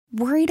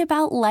Worried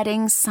about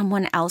letting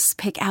someone else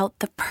pick out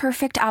the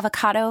perfect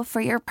avocado for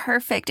your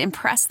perfect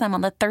impress them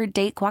on the third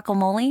date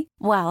guacamole?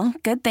 Well,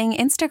 good thing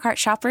Instacart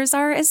shoppers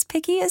are as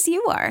picky as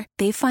you are.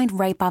 They find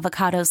ripe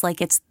avocados like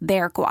it's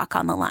their guac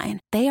on the line.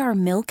 They are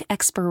milk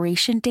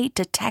expiration date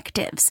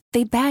detectives.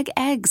 They bag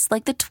eggs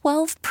like the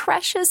 12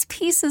 precious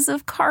pieces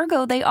of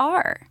cargo they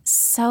are.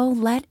 So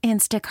let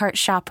Instacart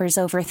shoppers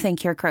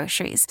overthink your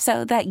groceries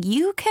so that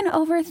you can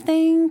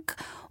overthink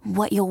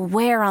what you'll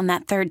wear on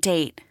that third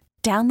date.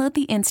 Download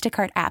the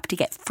Instacart app to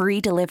get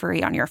free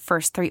delivery on your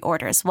first 3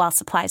 orders while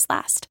supplies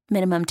last.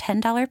 Minimum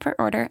 $10 per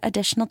order.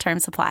 Additional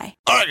terms apply.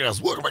 All right,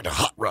 guys, welcome back to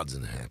Hot Rods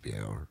and Happy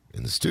Hour.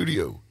 In the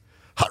studio,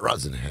 Hot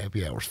Rods and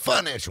Happy Hour's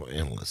financial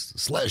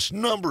analyst /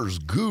 numbers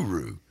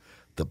guru,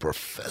 the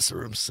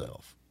professor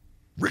himself,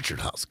 Richard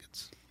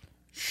Hoskins.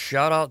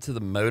 Shout out to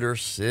the Motor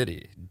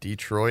City,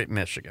 Detroit,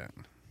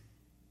 Michigan.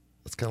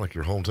 That's kind of like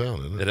your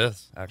hometown, isn't it? It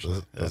is,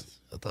 actually.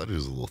 I thought he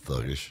was a little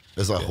thuggish.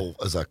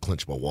 As I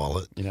clench my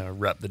wallet. You know,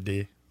 rep the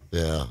D.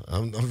 Yeah,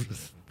 I'm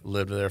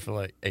Lived there for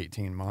like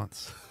 18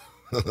 months.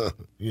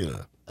 you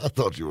know, I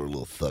thought you were a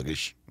little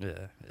thuggish.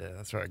 Yeah,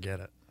 that's where I get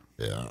it.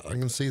 Yeah, I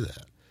can see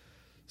that.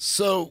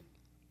 So,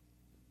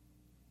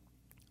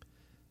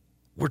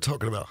 we're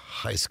talking about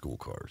high school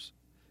cars.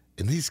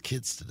 And these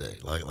kids today,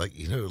 like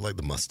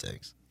the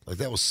Mustangs, like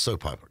that was so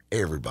popular.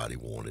 Everybody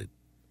wanted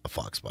a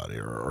Fox Body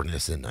or an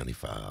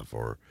SN95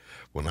 or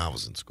when I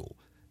was in school.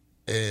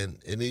 And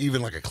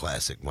even like a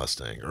classic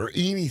Mustang or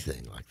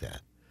anything like that.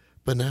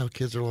 But now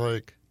kids are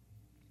like,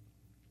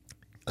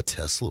 a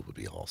Tesla would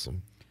be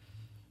awesome.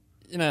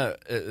 You know,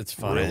 it's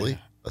funny. Really?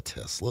 A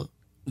Tesla?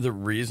 The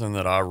reason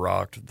that I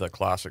rocked the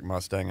classic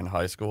Mustang in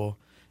high school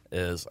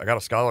is I got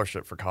a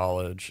scholarship for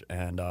college,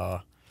 and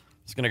I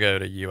was going to go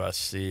to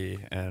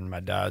USC, and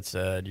my dad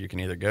said you can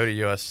either go to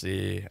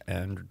USC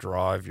and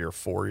drive your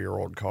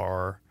 4-year-old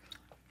car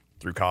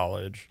through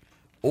college,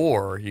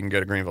 or you can go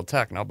to Greenville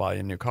Tech, and I'll buy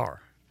you a new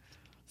car.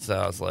 So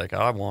I was like,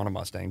 I want a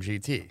Mustang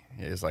GT.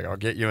 He's like, I'll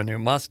get you a new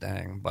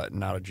Mustang, but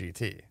not a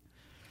GT.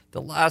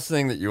 The last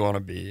thing that you want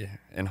to be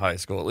in high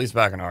school, at least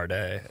back in our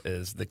day,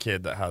 is the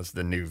kid that has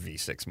the new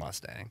V6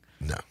 Mustang.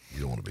 No,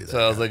 you don't want to be that.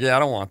 So I was like, yeah, I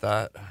don't want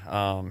that.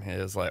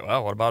 He was like,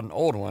 well, what about an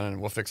old one, and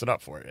we'll fix it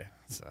up for you.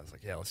 So I was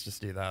like, yeah, let's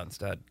just do that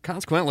instead.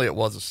 Consequently, it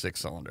was a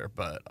 6-cylinder,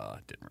 but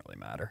it didn't really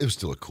matter. It was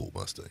still a cool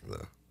Mustang,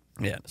 though.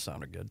 Yeah, it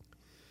sounded good.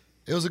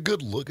 It was a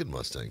good-looking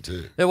Mustang,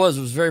 too. It was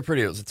very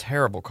pretty. It was a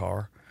terrible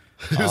car.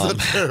 It was a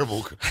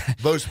terrible.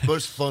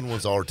 Most fun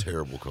ones are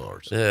terrible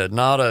cars. Yeah,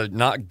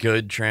 not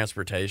good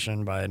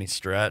transportation by any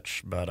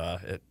stretch, but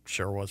it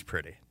sure was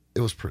pretty.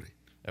 It was pretty.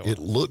 It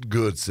looked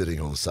good sitting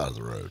on the side of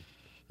the road.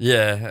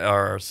 Yeah,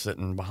 or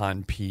sitting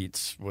behind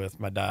Pete's with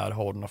my dad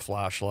holding a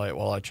flashlight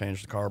while I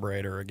changed the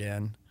carburetor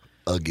again.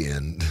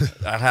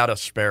 I had a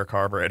spare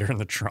carburetor in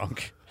the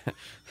trunk.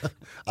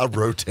 I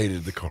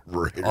rotated the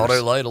carburetor.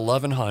 Autolite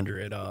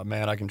 1100.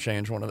 Man, I can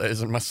change one of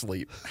those in my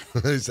sleep.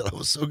 He said I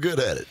was so good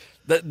at it.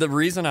 The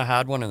reason I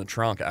had one in the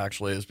trunk,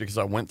 actually, is because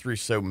I went through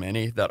so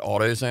many that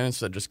AutoZone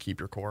said just keep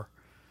your core.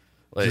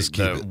 Like, just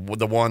keep it.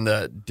 The one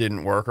that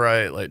didn't work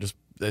right,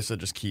 they said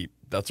just keep.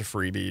 That's a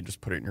freebie.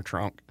 Just put it in your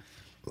trunk.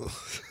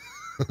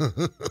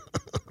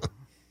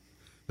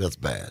 That's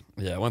bad.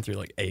 Yeah, I went through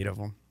like 8 of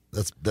them.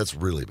 That's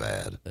really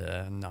bad.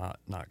 Yeah,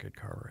 not good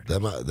carburetor.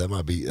 That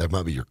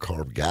might be your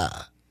carb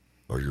guy,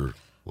 or your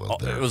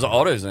It was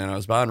AutoZone. I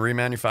was buying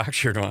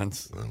remanufactured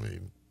ones. I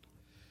mean,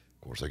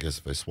 of course, I guess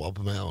if they swap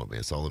them out, I mean,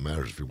 it's all that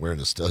matters if you're wearing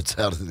the studs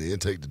out of the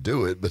intake to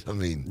do it. But I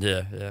mean,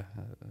 yeah,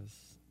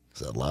 it's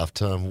that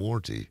lifetime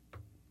warranty.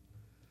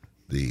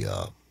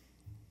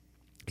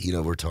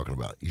 You're talking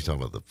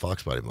about the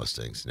Fox Body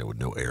Mustangs, with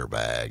no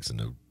airbags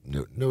and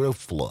no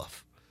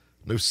fluff,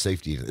 no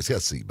safety. It's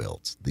got seat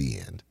belts. The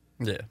end.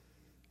 Yeah.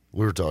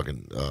 We were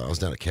talking. I was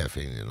down at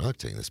Caffeine and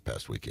Octane this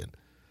past weekend,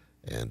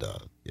 and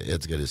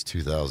Ed's got his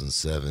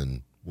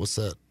 2007. What's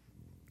that?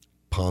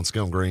 Pond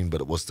Scum Green,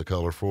 but what's the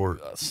color for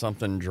it?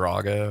 Something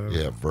Drago.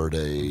 Yeah,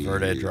 Verde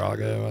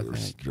Drago, I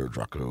think. Or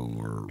Draco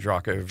or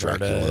Draco Verde.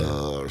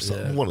 Dracula or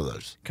something. Yeah. One of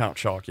those. Count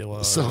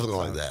Chocula. Something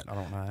like that. I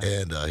don't know.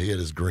 And he had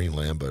his green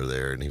Lambo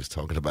there, and he was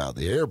talking about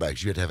the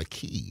airbags. You had to have a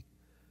key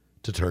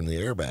to turn the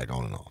airbag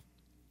on and off,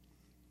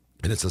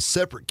 and it's a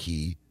separate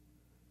key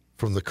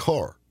from the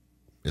car.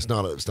 It's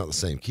not the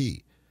same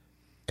key.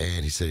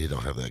 And he said he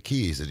don't have that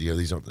key. He said,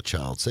 these aren't the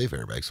child safe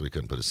airbags, so he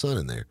couldn't put his son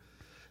in there.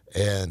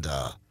 And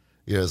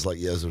it's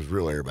like, those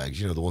real airbags,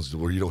 the ones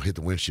where you don't hit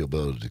the windshield, but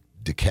it'll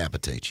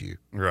decapitate you.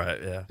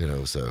 Right, yeah.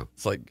 So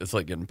it's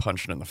like getting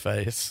punched in the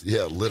face.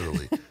 Yeah,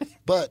 literally.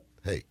 But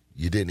hey,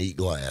 you didn't eat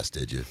glass,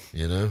 did you?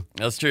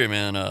 That's true,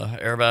 man.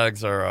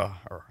 Airbags are a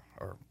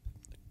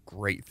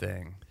great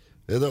thing.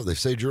 Yeah, they've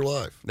saved your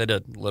life. They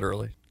did,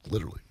 literally.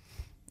 Literally.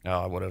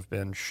 I would have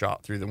been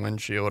shot through the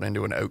windshield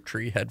into an oak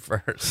tree head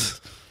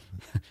first.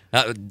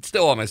 I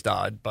still almost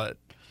died, but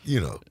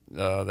the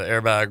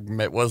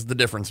airbag was the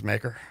difference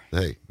maker.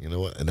 Hey, you know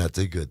what? And that's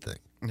a good thing.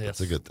 Yes. That's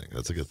a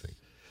good thing.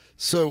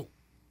 So,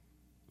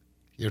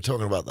 you're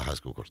talking about the high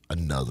school cars.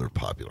 Another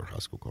popular high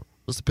school car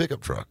was the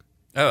pickup truck.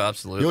 Oh,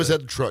 absolutely. You always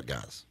had the truck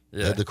guys.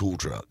 Yeah. had the cool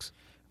trucks.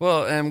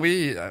 Well, and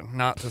we,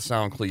 not to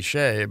sound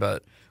cliche,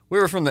 but we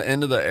were from the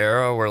end of the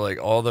era where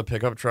like all the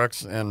pickup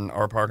trucks in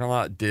our parking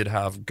lot did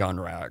have gun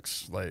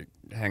racks like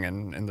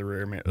hanging in the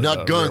rear mirror.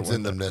 Not guns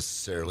in them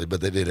necessarily,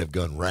 but they did have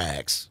gun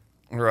racks.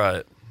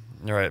 Right,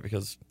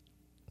 because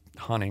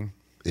hunting.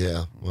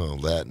 Yeah, well,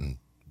 that and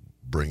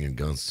bringing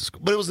guns to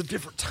school. But it was a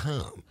different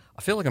time.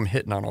 I feel like I'm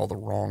hitting on all the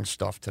wrong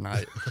stuff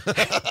tonight.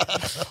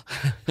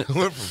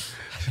 Went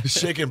from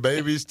shaking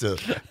babies to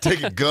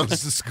taking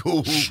guns to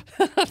school.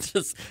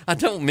 I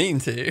don't mean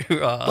to.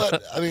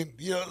 But, I mean,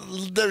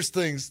 there's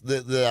things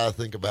that I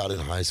think about in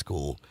high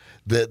school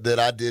that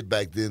I did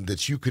back then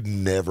that you could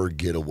never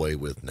get away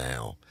with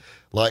now.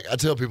 Like, I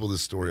tell people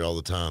this story all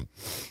the time.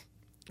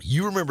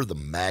 You remember the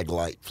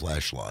Maglite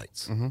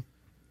flashlights? Mm-hmm.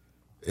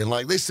 And,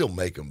 like, they still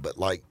make them, but,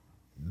 like,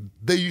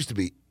 they used to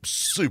be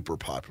super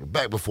popular.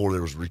 Back before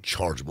there was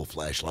rechargeable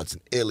flashlights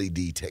and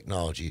LED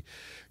technology,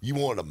 you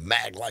wanted a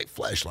Maglite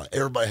flashlight.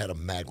 Everybody had a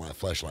Maglite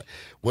flashlight.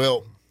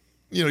 Well,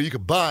 you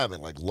could buy them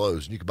at like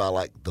Lowe's, and you could buy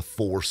like the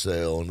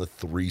 4-cell and the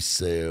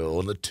 3-cell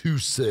and the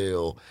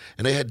 2-cell,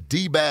 and they had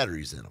D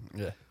batteries in them.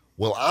 Yeah.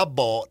 Well, I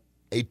bought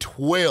a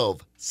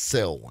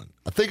 12-cell one.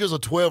 I think it was a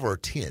 12 or a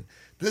 10.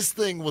 This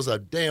thing was a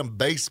damn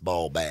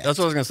baseball bat. That's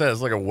what I was going to say.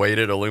 It's like a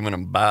weighted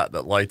aluminum bat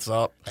that lights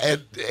up.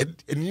 And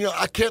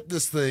I kept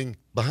this thing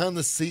behind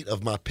the seat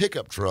of my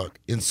pickup truck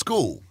in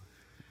school.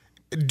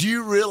 Do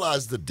you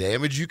realize the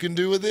damage you can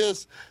do with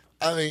this?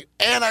 I mean,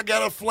 and I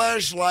got a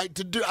flashlight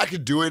to do. I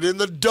could do it in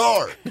the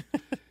dark.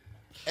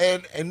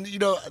 and do you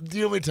know how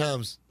many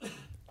times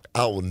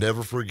I will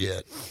never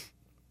forget?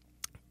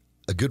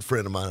 A good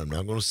friend of mine. I'm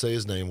not going to say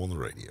his name on the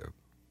radio.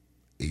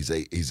 He's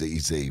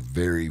a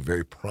very,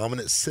 very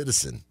prominent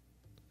citizen,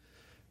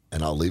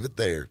 and I'll leave it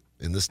there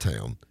in this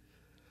town.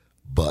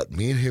 But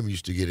me and him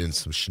used to get in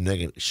some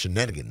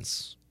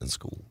shenanigans in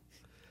school,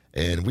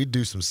 and we'd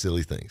do some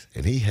silly things.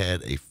 And he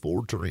had a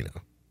Ford Torino.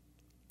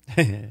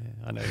 I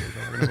know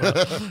you're talking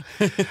about.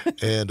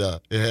 And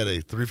it had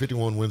a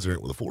 351 Windsor in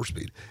it with a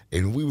 4-speed,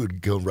 and we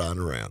would go riding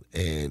around.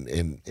 And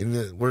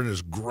we're in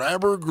this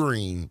grabber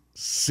green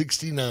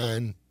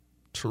 '69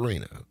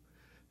 Torino.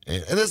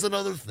 And that's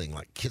another thing,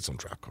 like kids don't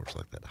drive cars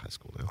like that in high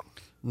school now.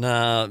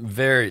 Nah,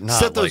 not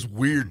except those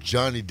weird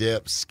Johnny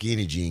Depp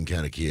skinny jean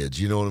kind of kids.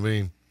 You know what I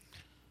mean?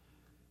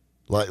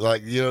 Like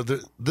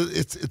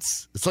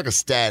it's like a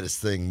status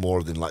thing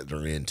more than like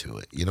they're into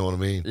it. You know what I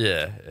mean?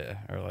 Yeah,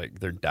 or like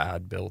their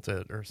dad built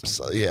it or something.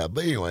 So, yeah,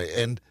 but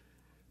anyway,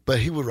 but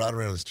he would ride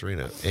around his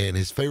Torino, and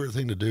his favorite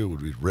thing to do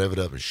would be rev it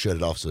up and shut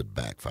it off so it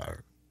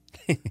backfired.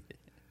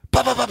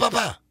 Pa pa pa pa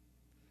pa.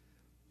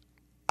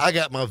 I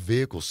got my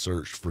vehicle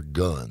searched for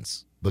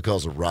guns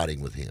because of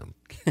riding with him.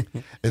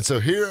 And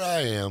so here I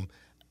am.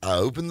 I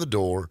open the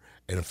door,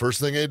 and the first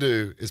thing I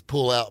do is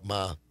pull out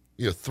my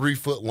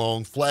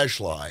 3-foot-long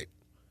flashlight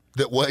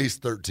that weighs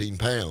 13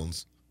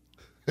 pounds.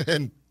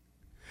 And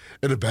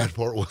the bad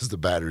part was the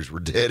batteries were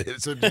dead,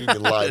 so it didn't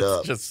even light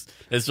up. It's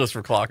just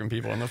for clocking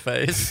people in the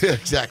face.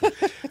 Exactly.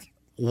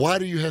 Why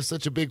do you have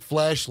such a big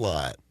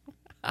flashlight?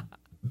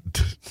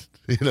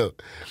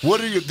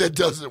 What are you that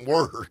doesn't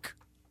work?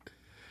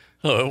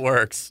 Oh, it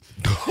works.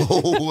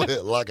 Oh,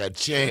 like a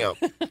champ.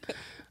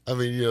 I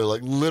mean,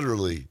 like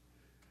literally.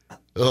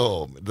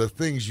 Oh, the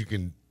things you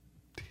can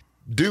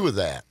do with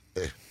that.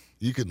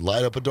 You can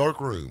light up a dark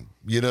room,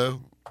 You can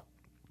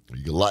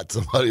light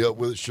somebody up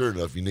with it, sure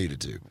enough, you needed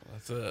to.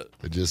 That's it.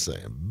 I'm just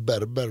saying,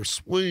 better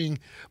swing.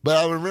 But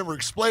I remember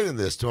explaining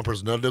this to my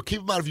person. No, keep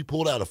in mind, if you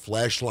pulled out a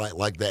flashlight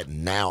like that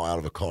now out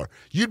of a car,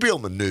 you'd be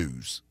on the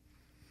news.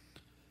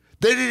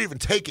 They didn't even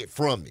take it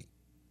from me.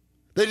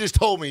 They just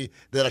told me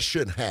that I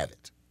shouldn't have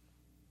it.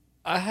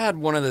 I had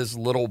one of those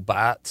little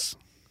bats.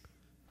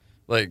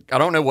 Like, I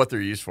don't know what they're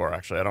used for,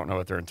 actually. I don't know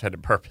what their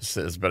intended purpose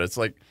is, but it's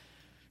like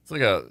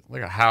a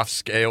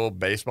half-scale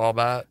baseball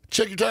bat.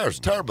 Check your tires,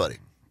 Tire Buddy.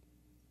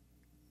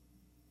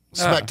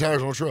 Smack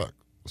tires on a truck.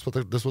 That's what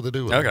they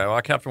do with Okay, them. well,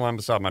 I kept one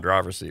beside my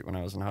driver's seat when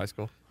I was in high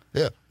school.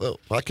 Yeah, well,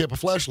 I kept a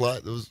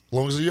flashlight that was as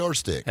long as a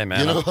yardstick. Hey,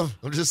 man.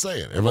 I'm just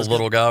saying. I'm a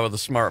little guy with a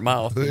smart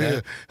mouth. Yeah.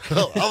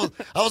 Well,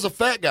 I was a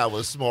fat guy with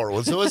a smart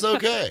one, so it's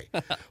okay.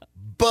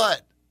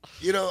 But,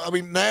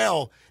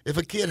 now, if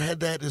a kid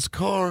had that in his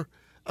car,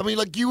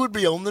 like you would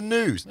be on the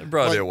news. It'd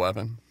probably be a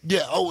weapon.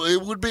 Yeah,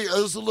 it would be.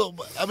 It was a little,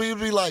 it'd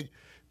be like,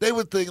 they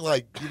would think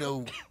like,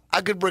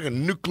 I could bring a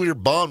nuclear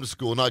bomb to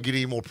school and not get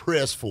any more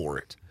press for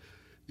it.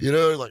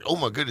 Like, oh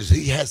my goodness,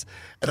 he has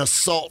an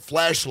assault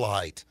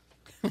flashlight.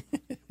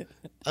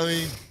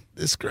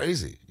 It's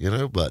crazy,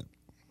 but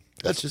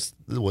that's just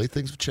the way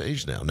things have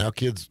changed now. Now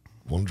kids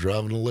want to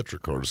drive an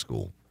electric car to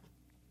school.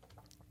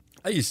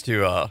 I used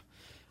to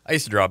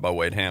drive by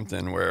Wade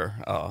Hampton where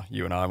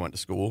you and I went to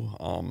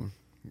school,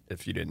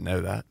 if you didn't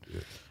know that.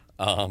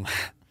 I'll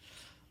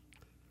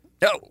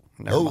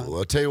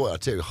tell you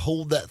what.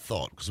 Hold that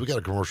thought because we got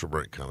a commercial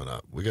break coming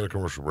up.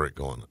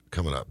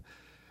 Coming up.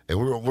 And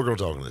we're going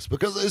to talk on this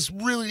because it's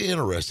really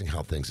interesting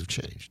how things have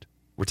changed.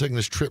 We're taking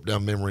this trip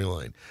down memory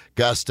lane.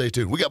 Guys, stay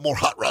tuned. We got more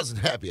Hot Rods and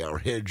Happy Hour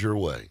headed your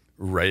way.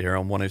 Right here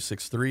on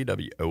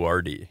 106.3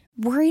 WORD.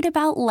 Worried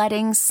about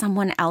letting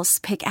someone else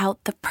pick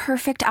out the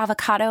perfect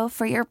avocado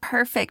for your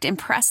perfect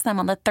impress them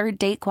on the third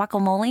date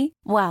guacamole?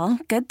 Well,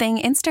 good thing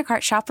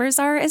Instacart shoppers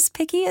are as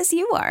picky as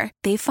you are.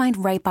 They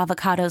find ripe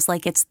avocados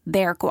like it's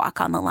their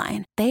guac on the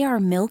line. They are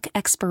milk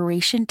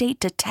expiration date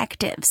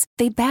detectives.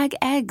 They bag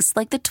eggs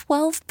like the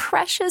 12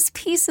 precious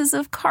pieces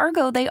of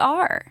cargo they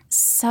are.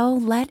 So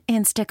let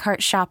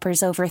Instacart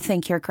shoppers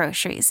overthink your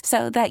groceries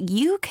so that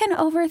you can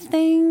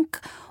overthink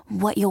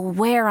what you'll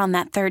wear on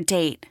that third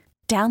date.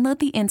 Download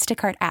the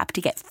Instacart app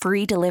to get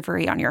free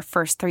delivery on your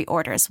first 3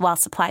 orders while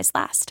supplies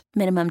last.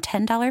 Minimum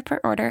 $10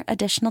 per order.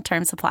 Additional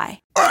terms apply.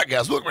 All right,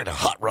 guys, welcome back to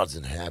Hot Rods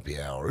and Happy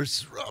Hour.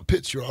 This is Rob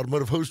Pitts, your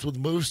automotive host with the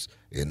most.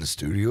 In the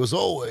studio, as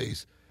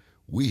always,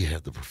 we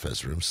have the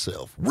professor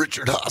himself,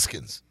 Richard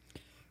Hoskins.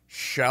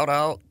 Shout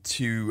out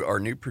to our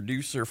new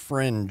producer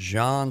friend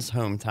John's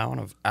hometown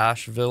of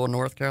Asheville,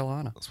 North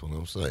Carolina. That's what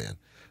I'm saying.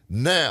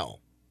 Now,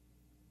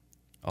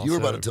 you were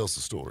about to tell us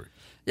the story.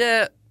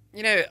 Yeah,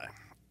 you know,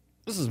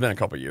 this has been a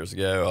couple years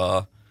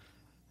ago.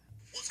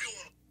 What's going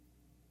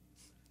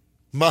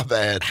on? My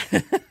bad.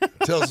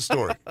 Tell us the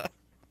story.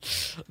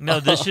 No,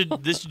 this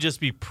should just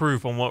be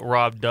proof on what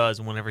Rob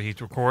does whenever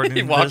he's recording.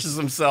 He watches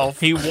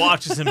himself. He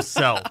watches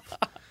himself.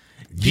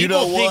 You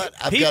know what?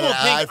 I've got an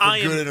eye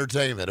I for good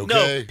entertainment,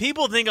 okay? No,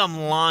 people think I'm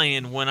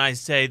lying when I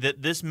say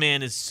that this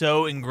man is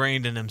so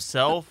ingrained in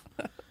himself.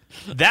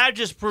 That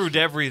just proved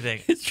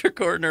everything. He's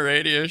recording a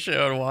radio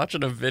show and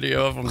watching a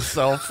video of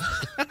himself.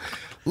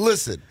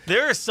 Listen.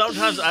 There are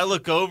sometimes I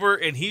look over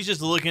and he's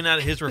just looking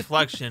at his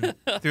reflection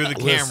through the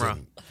camera.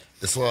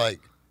 It's like,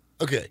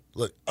 okay,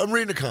 look, I'm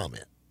reading a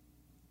comment.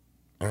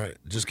 All right,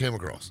 just came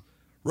across.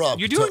 Rob,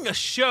 you're doing a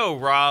show,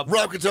 Rob.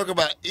 Rob could talk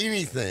about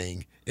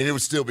anything and it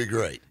would still be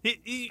great.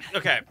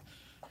 Okay.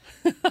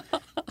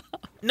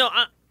 No,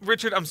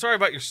 Richard, I'm sorry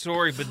about your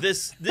story, but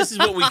this is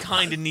what we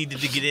kind of needed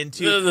to get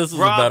into. This is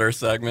Rob, a better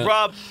segment.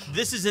 Rob,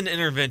 this is an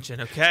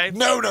intervention, okay?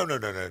 No.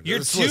 You're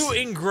too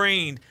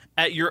ingrained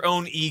at your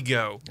own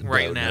ego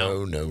right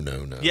now.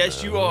 No.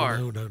 Yes, you are.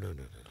 No.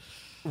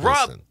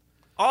 Rob, Listen.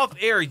 Off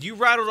air, you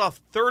rattled off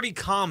 30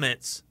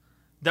 comments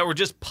that were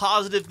just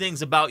positive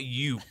things about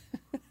you.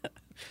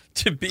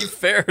 To be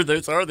fair,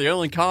 those are the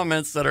only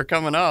comments that are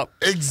coming up.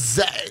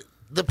 Exactly.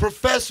 The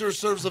professor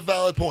serves a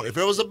valid point. If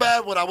it was a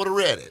bad one, I would have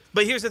read it.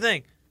 But here's the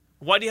thing.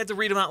 Why do you have to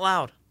read them out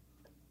loud?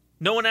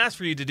 No one asked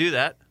for you to do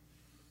that.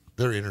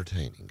 They're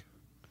entertaining.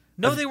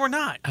 No, they were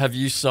not. Have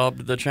you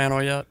subbed the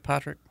channel yet,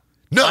 Patrick?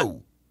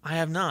 No. I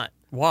have not.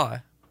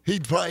 Why? He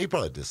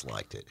probably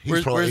disliked it.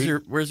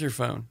 Where's your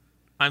phone?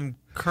 I'm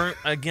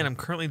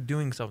currently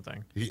doing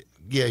something.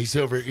 He's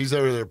over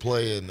there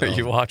playing. Are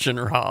you watching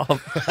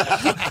Rob?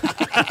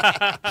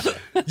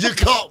 You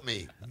caught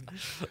me.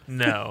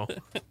 No.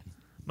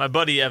 My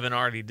buddy Evan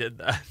already did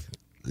that.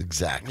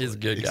 Exactly. He's a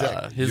good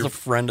guy. He's a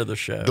friend of the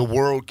show. The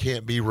world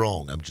can't be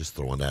wrong. I'm just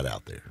throwing that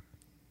out there.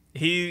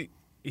 He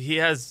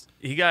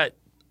got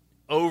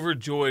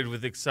overjoyed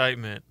with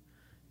excitement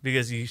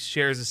because he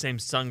shares the same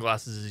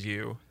sunglasses as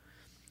you.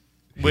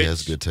 He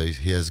has good taste.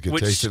 He has good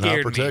taste in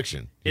eye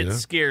protection. It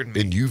scared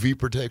me. In UV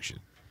protection.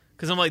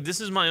 Because I'm like, this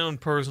is my own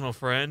personal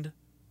friend,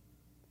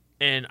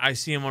 and I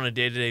see him on a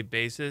day-to-day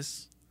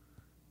basis,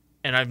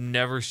 and I've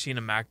never seen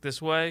him act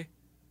this way.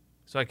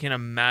 So I can't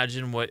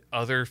imagine what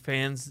other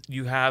fans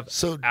you have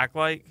act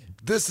like.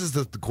 This is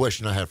the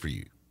question I have for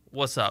you.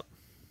 What's up?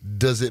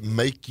 Does it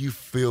make you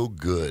feel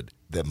good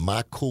that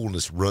my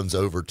coolness runs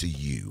over to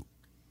you?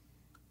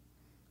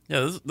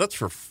 Yeah, that's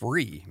for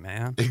free,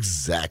 man.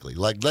 Exactly.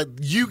 Like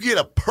you get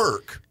a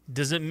perk.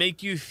 Does it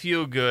make you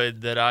feel good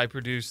that I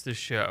produce the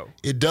show?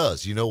 It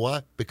does. You know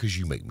why? Because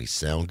you make me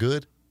sound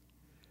good.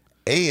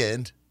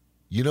 And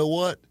you know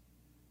what?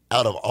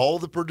 Out of all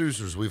the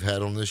producers we've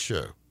had on this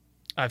show,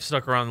 I've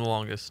stuck around the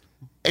longest.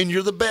 And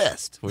you're the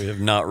best. We have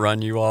not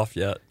run you off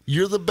yet.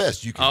 You're the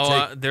best. You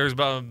can there's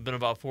been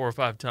about 4 or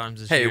 5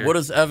 times this year. Hey, what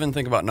does Evan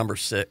think about number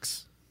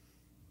 6?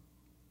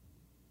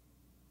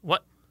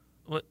 What?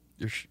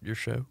 Your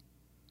show?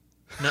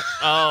 No.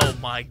 Oh,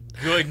 my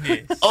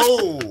goodness.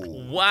 Oh.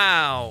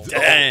 Wow.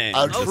 Dang.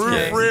 A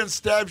true friend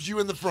stabs you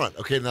in the front.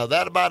 Okay, now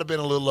that might have been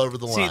a little over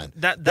the line.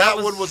 That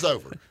one was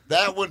over.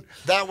 That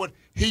one,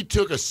 he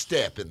took a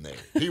step in there.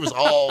 He was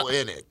all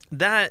in it.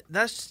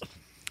 That's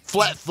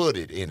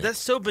flat-footed in it. That's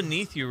so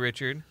beneath you,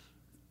 Richard.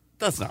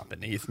 That's not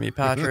beneath me,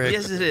 Patrick.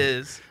 Yes, it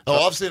is.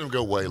 Oh, I've seen him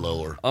go way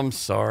lower. I'm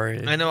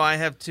sorry. I know I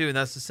have too, and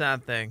that's the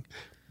sad thing.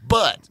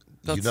 But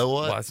you know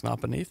what? Why it's not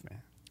beneath me.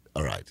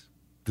 All right.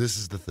 This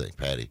is the thing,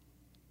 Patty.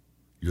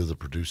 You're the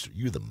producer.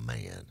 You're the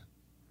man.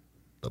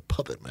 The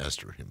puppet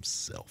master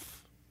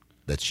himself.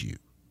 That's you.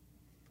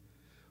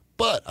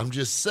 But I'm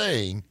just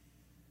saying,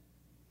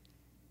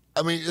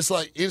 I mean, it's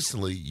like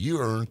instantly you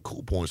earn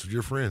cool points with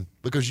your friend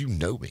because you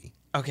know me.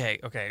 Okay.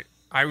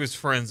 I was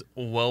friends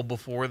well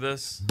before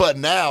this. But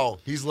now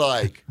he's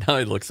like... Now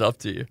he looks up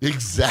to you.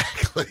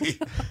 Exactly.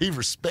 He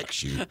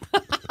respects you.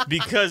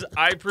 Because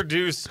I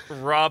produce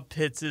Rob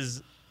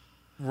Pitts'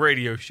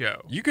 radio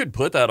show. You could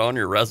put that on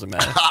your resume.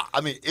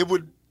 I mean, it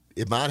would...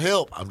 It might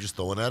help. I'm just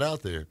throwing that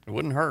out there. It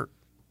wouldn't hurt.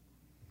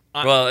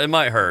 Well, it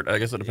might hurt. I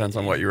guess it depends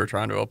on what you were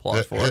trying to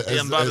apply for. Yeah,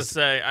 I'm about to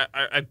say,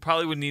 I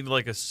probably would need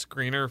like a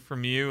screener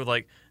from you.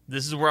 Like,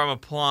 this is where I'm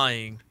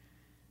applying.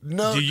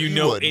 No, Do you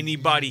know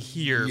anybody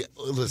here? Yeah,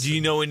 listen. Do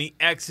you know any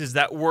exes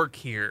that work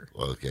here?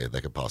 Okay,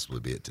 that could possibly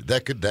be it too.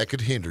 That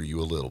could hinder you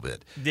a little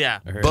bit. Yeah.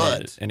 Or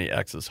But- any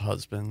ex's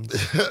husbands.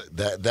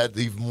 That's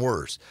even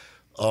worse.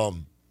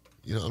 I'm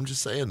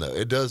just saying though,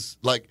 it does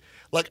like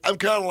I'm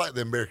kind of like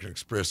the American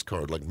Express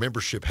card. Like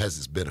membership has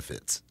its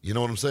benefits. You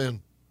know what I'm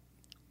saying?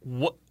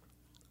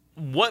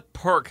 What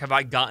perk have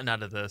I gotten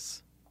out of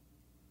this?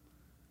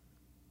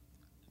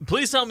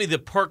 Please tell me the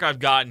perk I've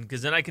gotten,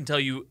 because then I can tell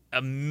you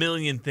a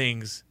million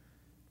things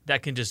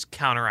that can just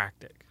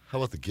counteract it. How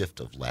about the gift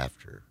of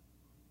laughter?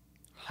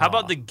 How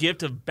about the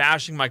gift of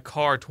bashing my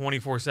car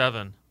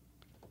 24/7?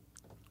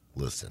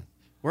 Listen,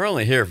 We're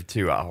only here for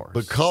 2 hours.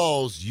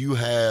 because you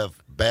have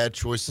bad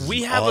choices.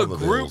 We in have a group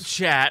automobiles.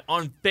 chat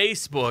on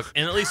Facebook,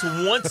 and at least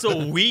once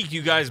a week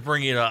you guys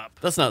bring it up.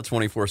 That's not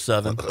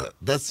 24/7.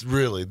 That's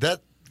really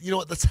that. You know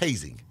what? That's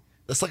hazing.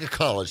 That's like a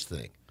college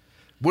thing.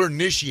 We're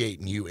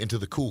initiating you into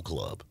the cool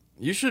club.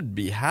 You should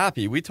be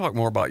happy. We talk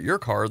more about your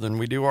car than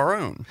we do our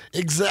own.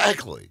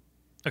 Exactly.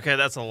 Okay,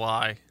 that's a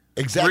lie.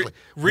 Exactly.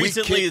 We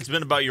Recently, kick- it's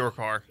been about your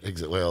car.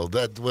 His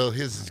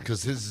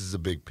is a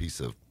big piece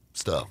of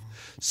stuff.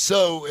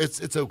 So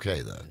it's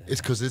okay though.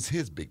 It's because it's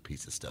his big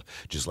piece of stuff.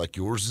 Just like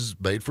yours is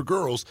made for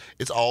girls.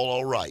 It's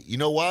all right. You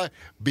know why?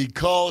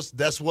 Because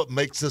that's what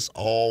makes us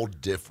all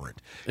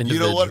different.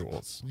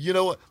 Individuals. You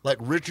know what? Like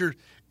Richard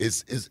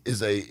is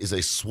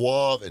a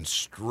suave and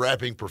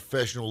strapping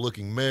professional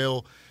looking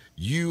male.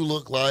 You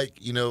look like,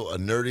 a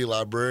nerdy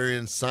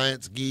librarian,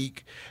 science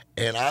geek,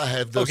 and I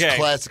have those Okay.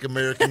 classic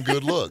American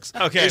good looks.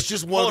 Okay, It's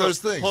just one of hold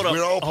those up, things. hold up,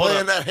 We're all hold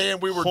playing up. that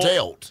hand we were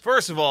dealt.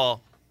 First of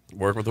all,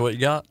 Work with what you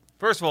got.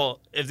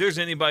 if there's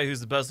anybody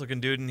who's the best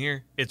looking dude in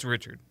here, it's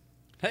Richard.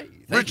 Hey,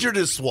 Richard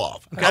is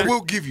suave. I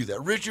will give you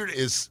that. Richard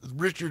is.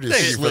 Thank you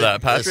slick for that,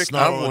 as Patrick.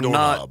 snot I on a will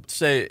doorknob. not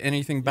say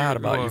anything bad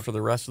about you are. for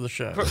the rest of the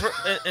show.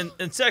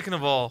 And second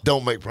of all,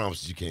 Don't make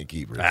promises you can't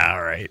keep. Richard.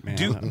 All right, man.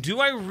 do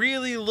I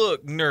really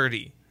look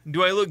nerdy?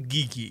 Do I look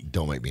geeky?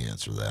 Don't make me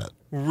answer that.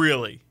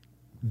 Really?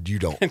 You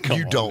don't. Come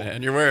you on, don't.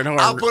 man. You're wearing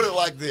I'll put it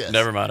like this.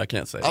 Never mind. I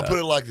can't say I'll that. put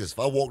it like this. If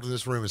I walked in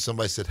this room and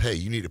somebody said, "Hey,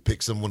 you need to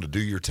pick someone to do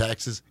your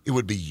taxes," it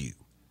would be you.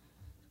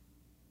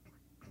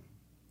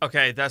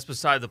 Okay, that's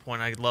beside the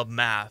point. I love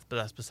math, but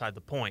that's beside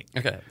the point.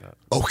 Okay.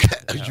 Okay,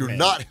 you're man.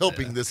 not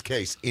helping this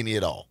case any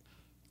at all.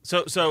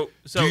 So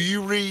Do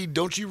you read?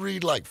 Don't you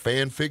read like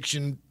fan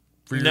fiction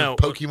for your no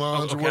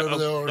Pokemons or whatever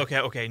they are?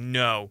 Okay,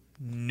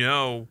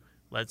 no.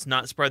 Let's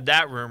not spread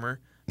that rumor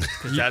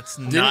because that's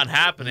not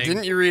happening.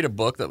 Didn't you read a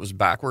book that was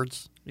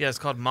backwards? Yeah, it's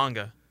called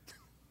manga.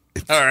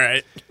 All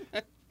right.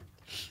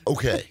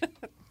 Okay.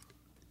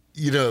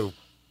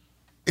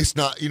 It's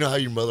not. You know how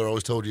your mother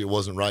always told you it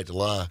wasn't right to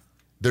lie.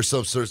 There's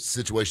some sort of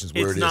situations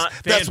where It's it is. not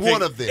That's fan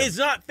one of them. It's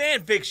not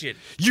fan fiction.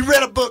 You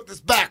read a book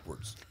that's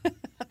backwards.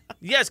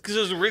 Yes, because it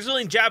was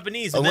originally in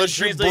Japanese and Unless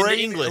then your translated brain,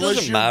 to English.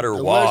 Doesn't matter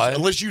why.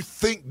 Unless you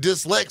think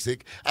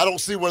dyslexic, I don't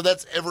see where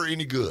that's ever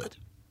any good.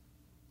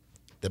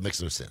 That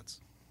makes no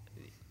sense.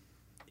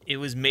 It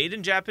was made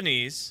in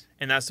Japanese,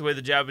 and that's the way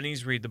the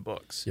Japanese read the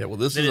books. Yeah, well,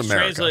 this Then is it's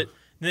America.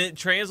 Then it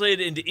translated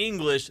into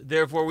English,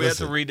 therefore we have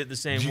to read it the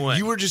same way.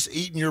 You were just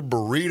eating your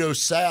burrito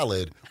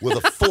salad with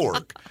a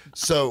fork.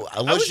 So I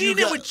unless was you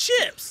eating got, it with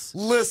chips.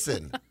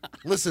 listen,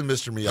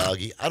 Mr.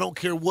 Miyagi, I don't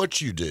care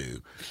what you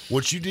do.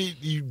 What you need,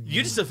 You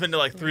just offended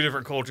like 3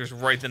 different cultures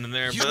right then and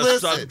there, you but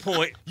that's beside listen. the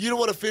point. You know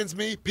what offends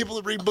me? People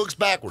that read books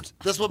backwards.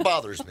 That's what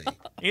bothers me.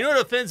 You know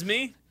what offends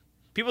me?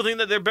 People think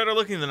that they're better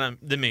looking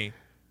than me.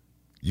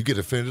 You get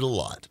offended a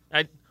lot.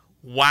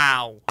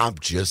 Wow. I'm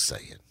just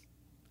saying.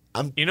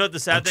 You know what the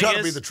sad I'm thing trying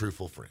is? to be the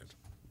truthful friend.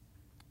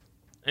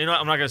 You know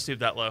what? I'm not going to stoop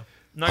that low. I'm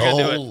not going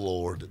to do it.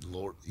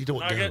 Lord. You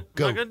don't I'm go. not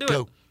Go. going to do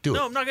go. it. Do it.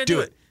 No, I'm not going to do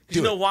it.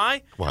 You know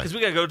why? Why? Because we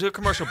got to go to a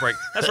commercial break.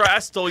 That's right. I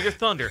stole your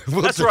thunder.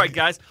 Well, That's right,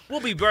 guys. We'll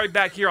be right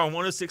back here on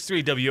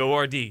 106.3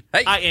 WORD. Hey.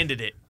 I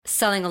ended it.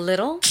 Selling a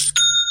little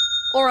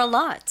or a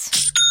lot?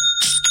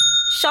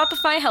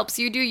 Shopify helps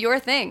you do your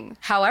thing,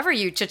 however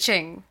you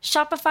cha-ching.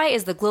 Shopify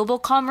is the global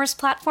commerce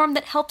platform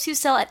that helps you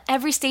sell at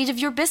every stage of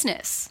your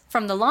business.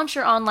 From the launch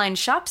your online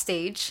shop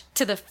stage,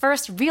 to the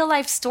first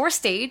real-life store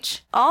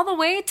stage, all the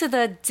way to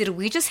the did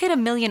we just hit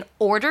 1 million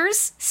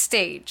orders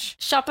stage.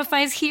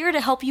 Shopify's here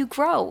to help you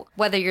grow.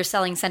 Whether you're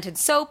selling scented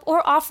soap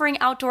or offering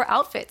outdoor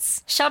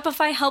outfits,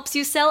 Shopify helps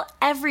you sell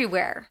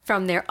everywhere.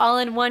 From their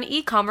all-in-one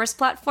e-commerce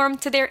platform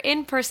to their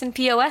in-person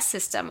POS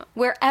system,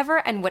 wherever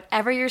and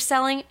whatever you're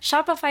selling,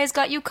 Shopify's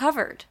got you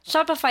covered.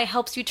 Shopify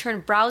helps you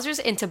turn browsers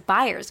into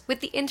buyers with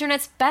the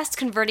internet's best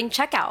converting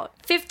checkout.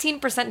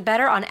 15%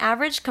 better on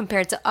average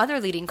compared to other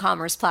leading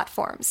commerce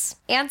platforms.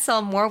 And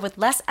sell more with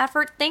less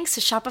effort thanks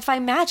to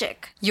Shopify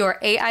Magic, your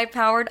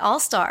AI-powered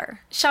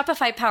all-star.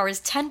 Shopify powers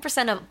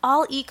 10% of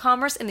all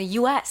e-commerce in the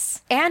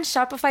U.S. And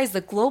Shopify is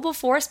the global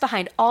force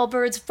behind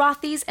Allbirds,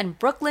 Rothy's, and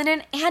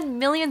Brooklinen, and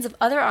millions of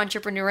other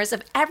entrepreneurs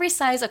of every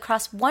size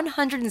across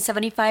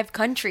 175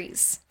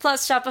 countries.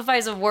 Plus,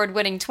 Shopify's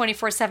award-winning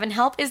 24/7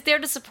 help is there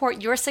to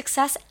support your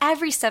success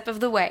every step of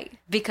the way.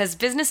 Because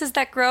businesses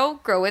that grow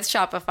with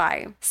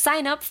Shopify.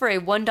 Sign up for a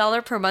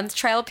 $1 per month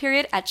trial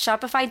period at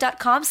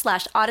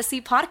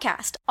shopify.com/Odyssey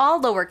Podcast,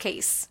 all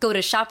lowercase. Go to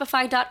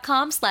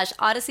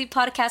shopify.com/Odyssey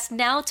Podcast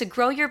now to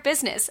grow your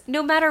business,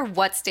 no matter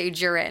what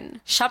stage you're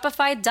in.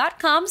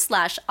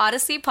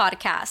 Shopify.com/Odyssey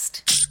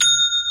Podcast.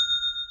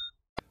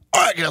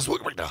 All right, guys,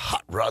 welcome back to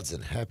Hot Rods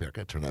and Happy. I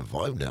got to turn that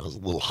volume down. It's a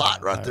little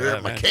hot right there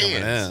in my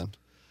cans.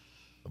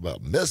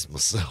 About messed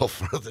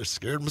myself right there,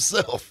 scared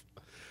myself.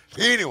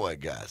 Anyway,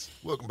 guys,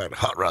 welcome back to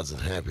Hot Rods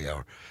and Happy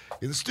Hour.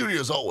 In the studio,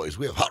 as always,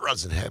 we have Hot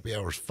Rods and Happy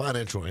Hour's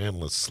financial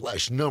analyst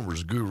 /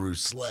 numbers guru /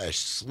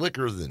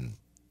 slicker than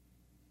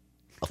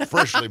a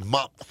freshly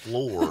mopped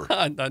floor.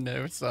 I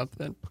know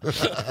something.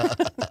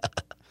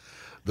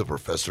 The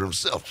professor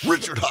himself,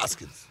 Richard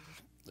Hoskins.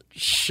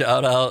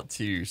 Shout out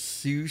to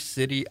Sioux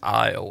City,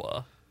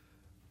 Iowa.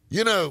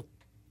 You know,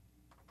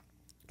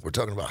 we're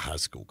talking about high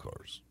school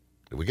cars.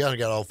 We kind of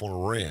got off on a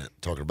rant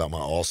talking about my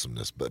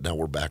awesomeness, but now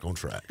we're back on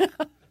track.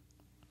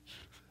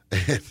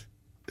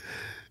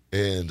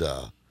 and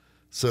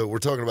so we're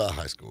talking about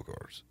high school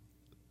cars.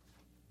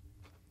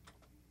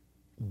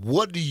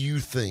 What do you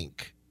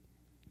think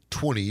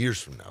 20 years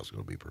from now is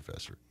going to be,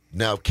 Professor?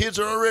 Now, kids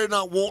are already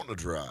not wanting to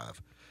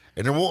drive,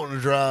 and they're wanting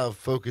to drive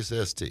Focus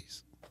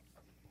STs.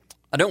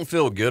 I don't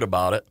feel good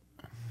about it.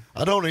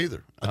 I don't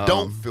either. I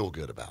don't feel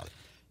good about it.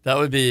 That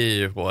would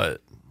be,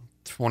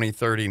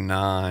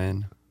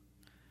 2039.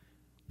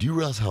 Do you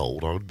realize how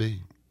old I would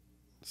be?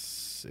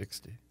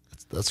 60.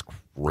 That's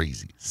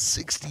crazy.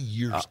 60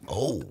 years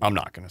old. I'm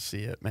not going to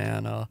see it,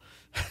 man. I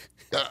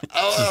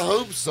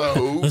hope so.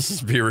 Let's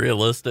just be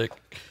realistic.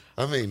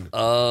 I mean,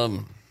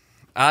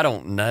 I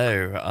don't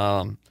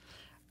know.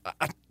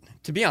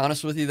 To be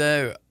honest with you,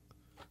 though,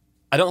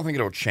 I don't think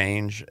it'll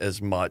change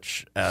as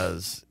much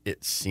as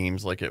it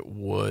seems like it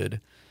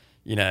would.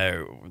 You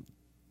know,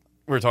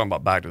 we were talking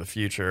about Back to the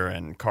Future,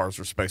 and cars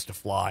are supposed to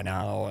fly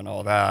now and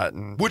all that.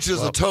 And, which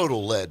is a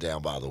total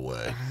letdown, by the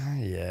way.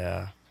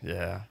 Yeah.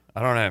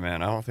 I don't know,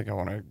 man. I don't think I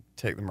want to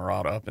take the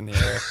Murata up in the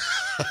air.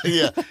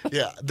 Yeah.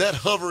 That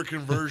hover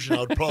conversion,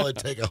 I would probably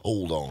take a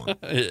hold on.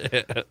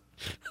 Yeah.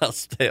 I'll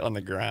stay on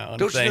the ground.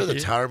 Don't you know the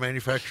tire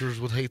manufacturers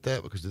would hate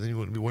that because then you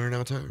wouldn't be wearing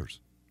out tires?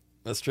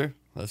 That's true.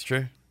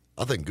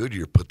 I think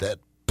Goodyear put that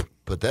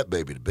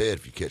baby to bed,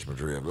 if you catch my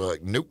drift. They're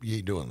like, nope, you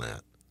ain't doing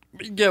that.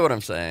 But you get what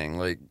I'm saying.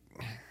 Like,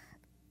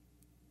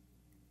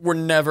 we're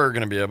never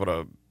going to be able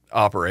to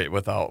operate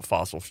without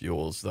fossil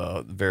fuels.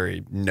 The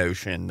very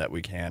notion that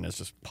we can is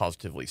just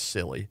positively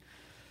silly.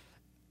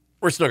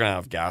 We're still going to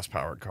have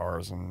gas-powered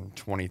cars in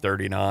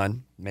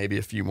 2039, maybe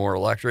a few more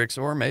electrics,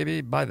 or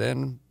maybe by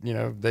then,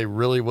 they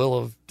really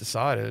will have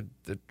decided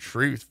the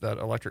truth that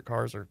electric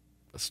cars are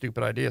a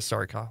stupid idea.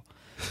 Sorry, Kyle.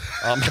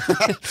 Kyle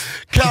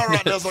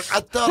right now is like,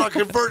 I thought I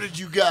converted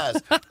you guys.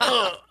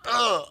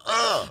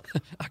 I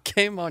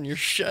came on your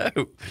show.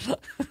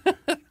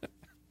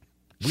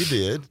 We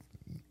did.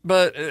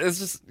 But it's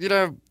just,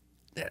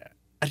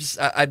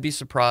 I'd be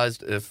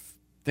surprised if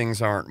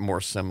things aren't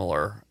more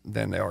similar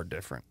than they are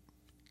different.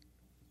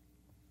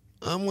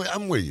 I'm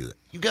with you.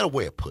 You got a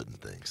way of putting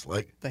things.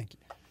 Like, thank you.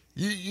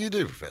 You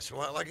do, Professor.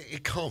 Like,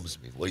 it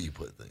calms me the way you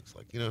put things.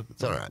 Like,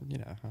 it's all right.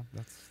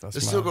 That's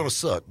it's still going to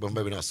suck, but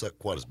maybe not suck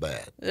quite as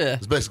bad. Yeah.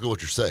 That's basically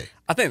what you're saying.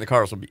 I think the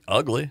cars will be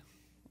ugly.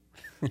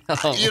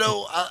 You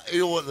know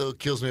what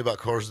kills me about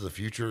cars of the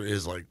future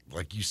is like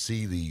you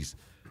see these.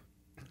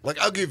 Like,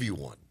 I'll give you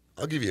one.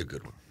 I'll give you a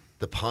good one.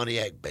 The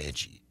Pontiac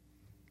Banshee.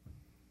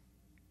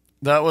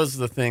 That was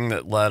the thing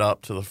that led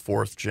up to the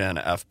 4th gen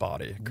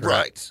F-body, correct?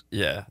 Right.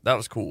 Yeah, that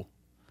was cool.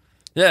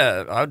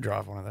 Yeah, I would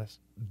drive one of those.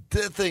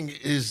 That thing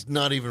is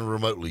not even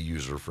remotely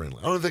user-friendly.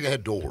 I don't think it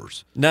had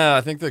doors. No,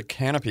 I think the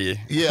canopy.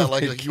 Yeah,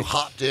 like you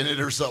hopped in it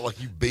or something,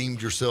 like you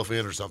beamed yourself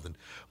in or something.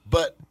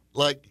 But,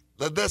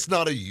 that's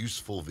not a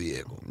useful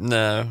vehicle.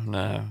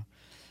 No.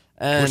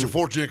 And, which a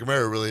 4th gen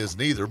Camaro really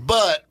isn't either.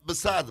 But,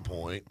 beside the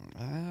point.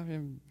 I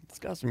mean, it's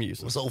got some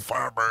uses. This old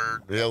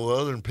Firebird. Yeah, well,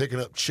 other than picking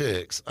up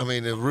chicks, I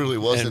mean, it really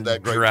wasn't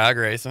that great. Drag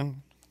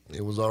racing.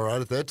 It was all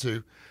right at that,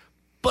 too.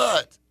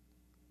 But,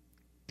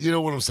 you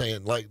know what I'm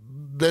saying? Like,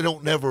 they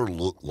don't never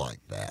look like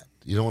that.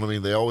 You know what I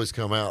mean? They always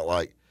come out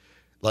like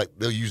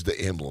they'll use the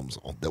emblems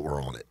that were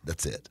on it.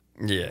 That's it.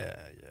 Yeah,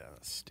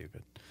 that's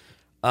stupid.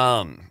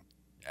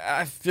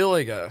 I feel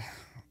like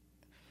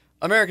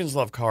Americans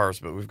love cars,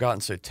 but we've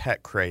gotten so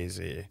tech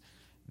crazy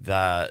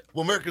that...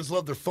 Well, Americans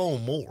love their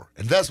phone more,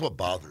 and that's what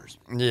bothers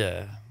me.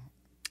 Yeah.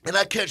 And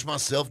I catch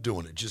myself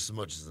doing it just as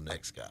much as the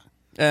next guy.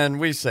 And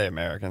we say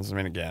Americans. I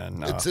mean,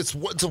 again, It's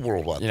a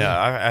worldwide thing.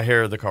 yeah, I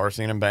hear the car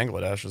scene in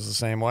Bangladesh is the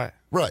same way.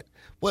 Right.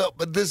 Well,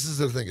 but this is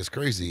the thing that's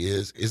crazy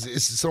is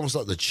it's almost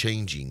like the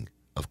changing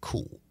of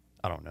cool.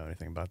 I don't know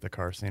anything about the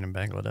car scene in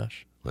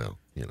Bangladesh. Well,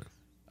 you know,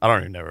 I don't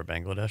even know where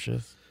Bangladesh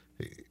is.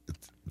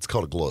 it's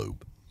called a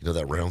globe. You know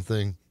that round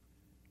thing?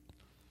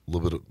 A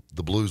little bit of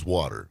the blue's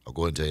water. I'll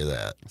go ahead and tell you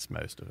that. That's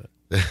most of it.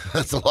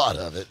 That's a lot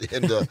of it.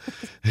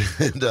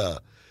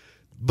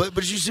 But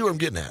you see what I'm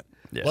getting at.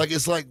 Yeah. Like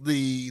it's like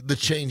the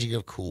changing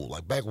of cool.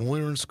 Like back when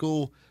we were in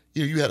school,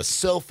 you had a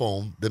cell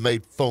phone that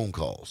made phone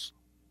calls.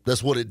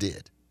 That's what it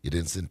did. It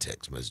didn't send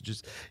text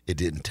messages. It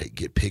didn't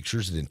get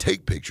pictures. It didn't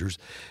take pictures.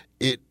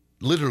 It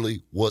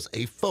literally was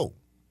a phone.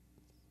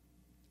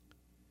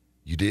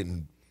 You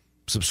didn't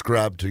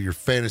subscribe to your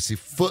fantasy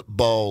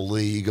football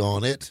league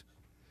on it.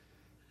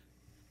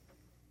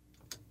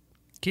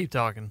 Keep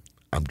talking.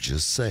 I'm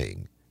just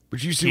saying.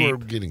 But you see where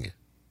I'm getting at.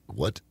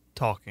 What?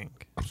 Talking.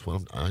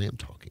 I am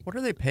talking. What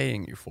are they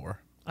paying you for?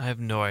 I have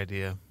no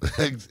idea.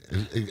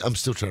 I'm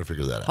still trying to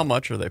figure that How out.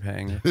 much are they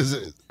paying you?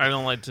 I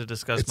don't like to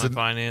discuss It's my an-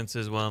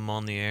 finances while I'm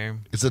on the air.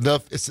 It's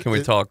enough. Can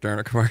we talk during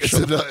a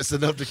commercial? It's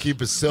enough to keep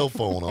his cell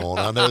phone on.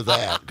 I know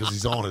that because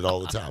he's on it all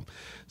the time.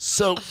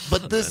 So,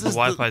 but this The is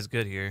Wi-Fi's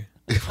good here.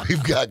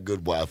 we've got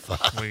good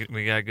Wi-Fi.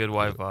 We got good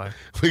Wi-Fi.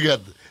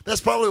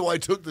 That's probably why he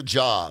took the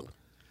job.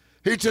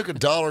 He took a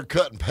 $1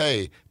 cut in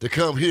pay to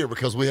come here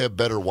because we have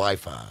better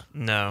Wi-Fi.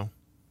 No,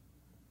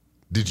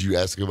 Did you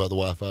ask him about the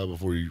Wi-Fi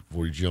before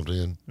you jumped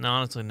in? no,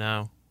 honestly,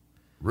 no.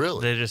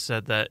 Really? They just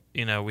said that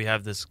we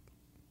have this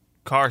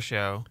car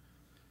show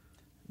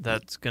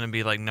that's going to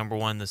be like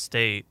 #1 in the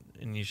state,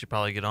 and you should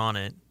probably get on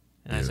it.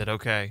 And I Yeah. said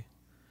okay.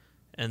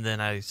 And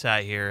then I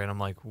sat here and I'm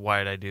like, why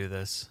did I do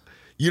this?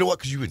 You know what?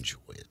 Because you enjoy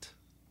it.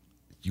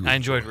 I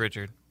enjoyed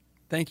Richard.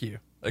 Thank you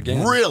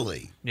again.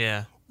 Really?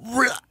 Yeah,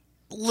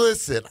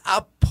 Listen,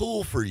 I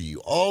pull for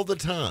you all the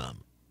time.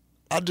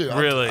 I do.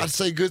 Really? I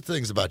say good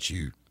things about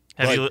you.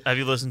 have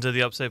you listened to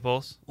the Upstate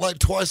Pulse? Like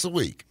twice a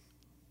week.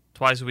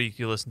 Twice a week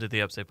you listen to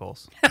the Upstate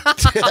Pulse.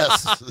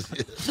 Yes.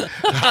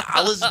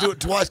 I listen to it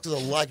twice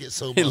because I like it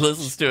so much. He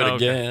listens to it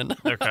Okay. again.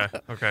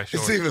 Okay, It's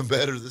sure. even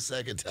better the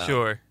second time.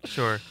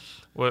 Sure.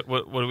 What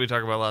did we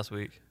talk about last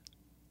week?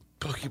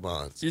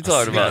 Pokemon. You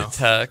talked see about now.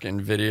 tech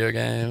and video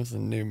games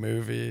and new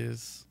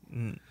movies.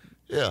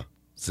 Yeah.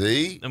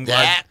 See? I'm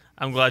That-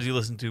 glad you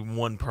listened to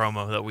one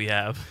promo that we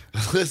have.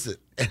 Listen,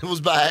 it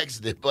was by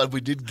accident, but we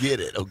did get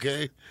it,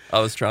 okay? I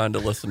was trying to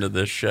listen to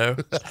this show.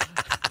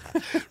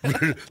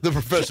 The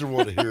professor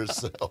wanted to hear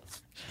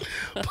himself.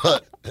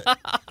 But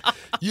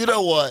you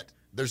know what?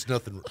 There's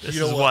nothing. This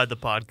you know is what? why the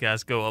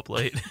podcasts go up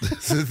late.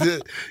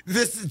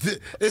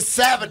 This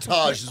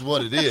sabotage is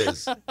what it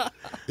is.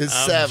 It's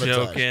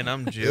sabotage.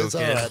 I'm It's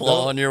joking. all right.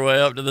 Clawing your way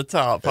up to the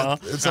top, huh?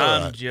 It's all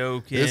I'm right.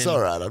 joking. It's all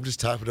right. I'm just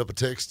typing up a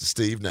text to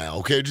Steve now.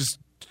 Okay, just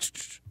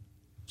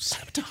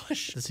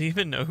sabotage. Does he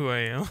even know who I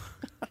am?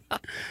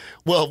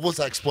 Well, once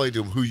I explain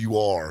to him who you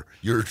are,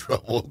 you're in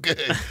trouble. Okay,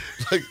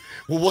 like,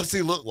 well, what's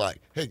he look like?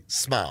 Hey,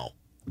 smile.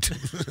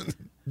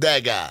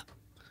 That guy.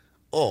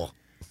 Oh,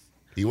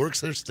 he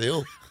works there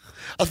still.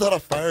 I thought I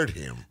fired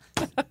him.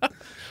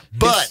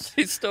 But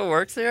He still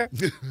works here?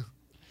 did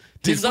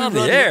He's we on the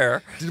run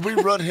air. Did we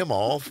run him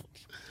off?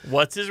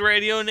 What's his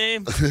radio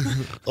name?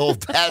 Oh,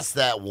 that's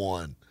that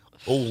one.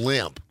 Oh,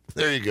 Limp.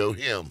 There you go,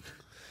 him.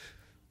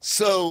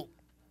 So,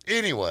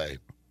 anyway,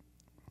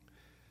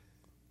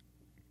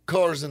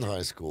 cars in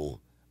high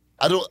school.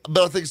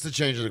 But I think it's the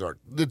change of the guard.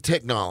 The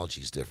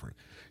technology's different.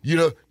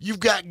 You've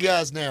got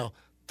guys now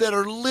that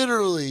are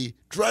literally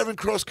driving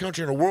cross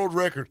country in a world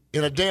record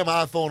in a damn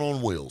iPhone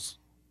on wheels.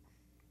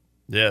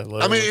 Yeah, I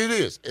literally. mean, it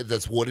is.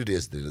 That's what it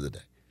is at the end of the day.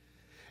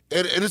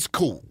 And it's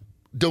cool.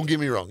 Don't get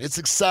me wrong. It's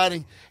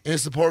exciting, and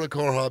it's a part of the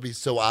car hobby,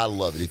 so I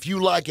love it. If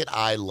you like it,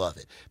 I love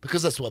it,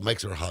 because that's what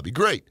makes our hobby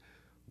great.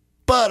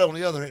 But on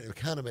the other hand, it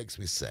kind of makes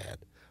me sad,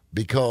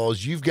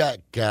 because you've got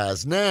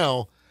guys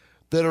now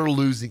that are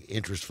losing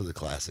interest for the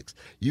classics.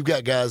 You've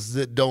got guys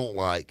that don't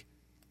like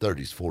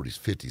 30s, 40s,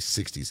 50s,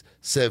 60s,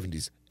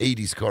 70s,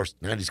 80s cars,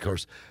 90s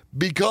cars,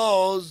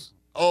 because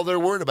all they're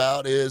worried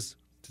about is,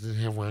 does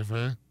it have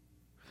Wi-Fi?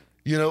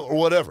 Or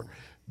whatever.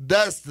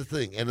 That's the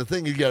thing. And the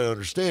thing you got to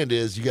understand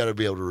is you got to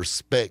be able to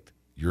respect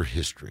your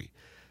history.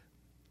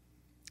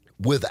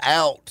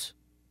 Without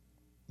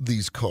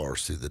these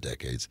cars through the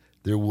decades,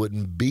 there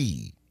wouldn't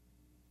be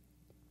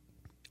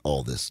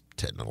all this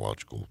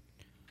technological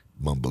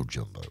mumbo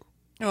jumbo.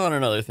 And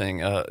another thing,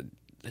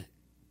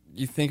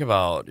 you think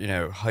about,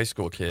 high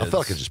school kids. I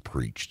felt like I just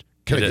preached.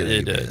 Can I get It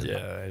an did,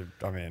 amen?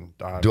 yeah. I mean,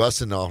 Do I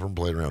send off and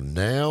play around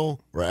now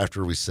or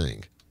after we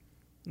sing?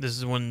 This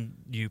is when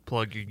you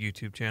plug your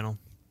YouTube channel.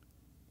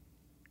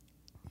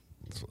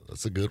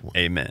 That's a good one.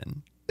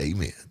 amen.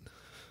 Amen.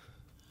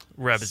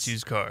 Rabbits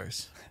use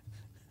cars.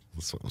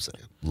 That's what I'm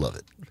saying. Love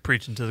it.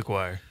 Preaching to the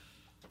choir.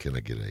 Can I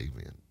get an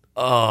amen?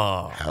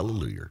 Oh,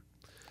 Hallelujah.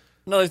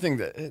 another thing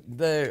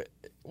that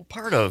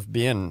part of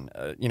being,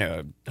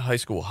 a high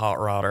school hot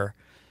rodder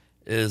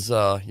is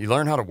you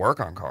learn how to work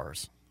on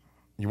cars.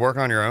 You work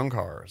on your own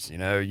cars.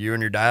 You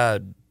and your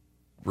dad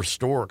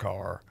restore a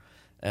car,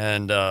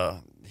 and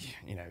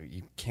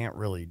you can't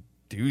really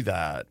do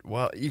that.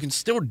 Well, you can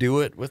still do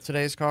it with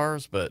today's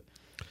cars, but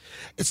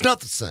It's not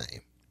the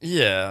same.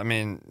 yeah, I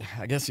mean,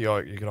 I guess you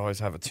could always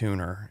have a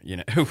tuner,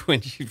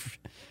 when you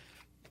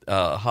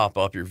hop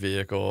up your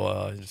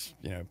vehicle, just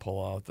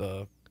pull out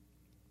the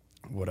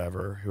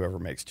whoever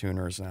makes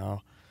tuners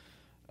now.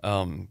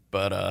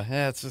 But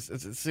yeah, it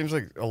seems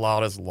like a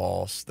lot is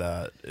lost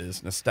that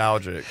is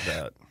nostalgic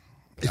that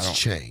It's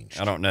changed.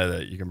 I don't know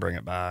that you can bring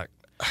it back.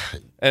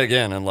 And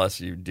again, unless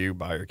you do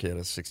buy your kid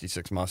a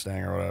 66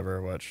 Mustang or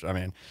whatever, which, I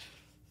mean,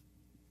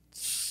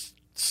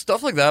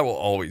 stuff like that will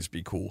always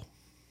be cool.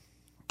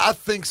 I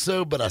think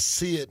so, but I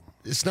see it.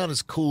 It's not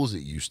as cool as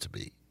it used to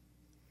be.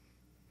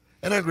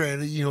 And I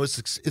granted,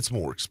 it's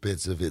more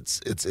expensive.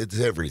 It's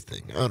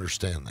everything. I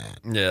understand that.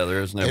 Yeah,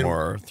 there is no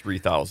more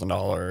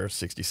 $3,000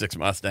 66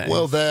 Mustang.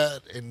 Well,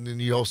 that, and then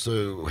you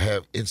also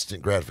have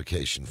instant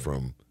gratification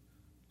from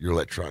your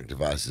electronic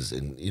devices.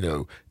 And,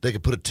 they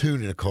could put a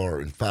tune in a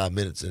car in 5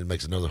 minutes and it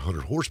makes another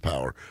 100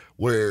 horsepower,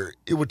 where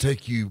it would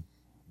take you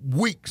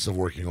weeks of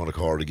working on a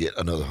car to get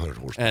another 100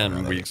 horsepower.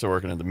 And weeks of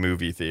working at the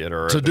movie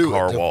theater or to at do the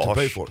car it, wash. to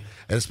pay for it.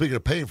 And speaking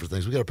of paying for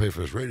things, we got to pay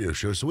for this radio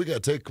show, so we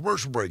got to take a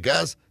commercial break.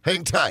 Guys,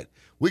 hang tight.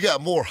 We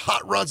got more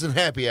Hot Rods and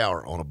Happy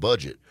Hour on a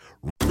budget.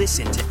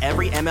 Listen to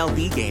every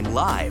MLB game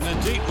live. In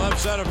the deep left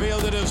center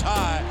field, it is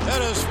high,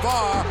 it is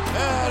far,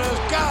 it is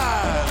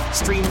gone.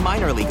 Stream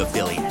minor league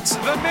affiliates.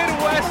 The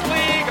Midwest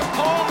League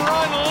home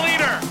run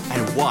leader.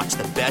 And watch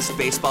the best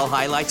baseball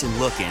highlights and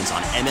look-ins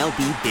on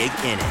MLB Big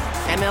Inning.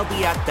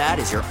 MLB At Bat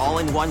is your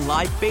all-in-one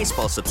live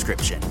baseball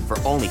subscription for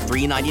only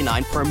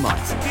 $3.99 per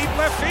month. Deep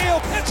left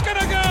field, it's gonna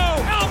go.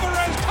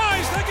 Alvarez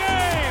ties the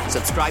game.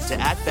 Subscribe to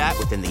At Bat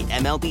within the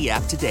MLB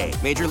app today.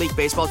 Major League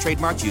Baseball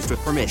trademarks used with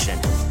permission.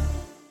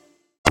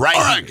 All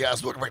right,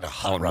 guys, welcome back to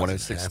Hot On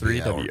Rods and Happy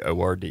 106.3 Hour.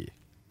 WORD.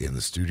 In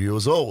the studio,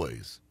 as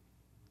always,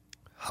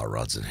 Hot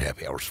Rods and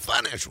Happy Hours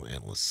financial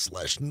analyst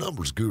 /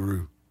 numbers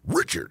guru,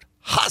 Richard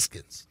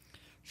Hoskins.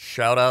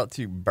 Shout out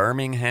to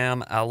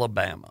Birmingham,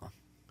 Alabama.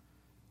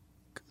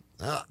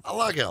 I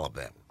like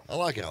Alabama.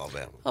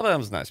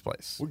 Alabama's a nice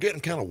place. We're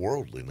getting kind of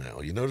worldly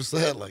now. You notice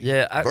that?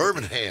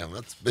 Birmingham,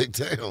 that's a big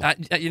town.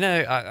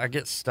 I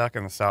get stuck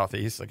in the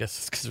Southeast. I guess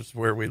it's because it's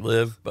where we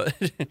live, but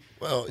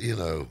Well,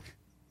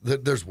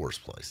 there's worse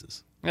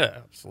places. yeah,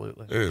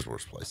 absolutely. There's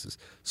worse places.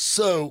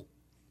 So,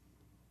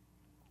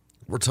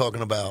 we're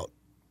talking about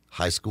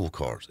high school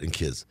cars and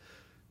kids.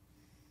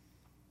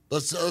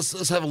 Let's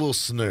have a little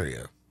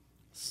scenario.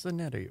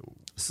 A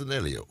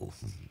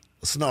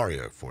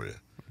scenario for you.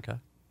 Okay.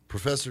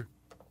 Professor,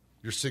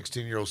 your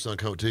 16-year-old son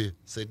come to you,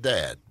 say,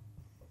 Dad.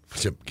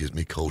 Which gives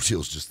me cold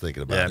chills just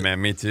thinking about Yeah, it.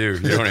 man, me too.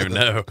 You don't even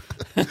know.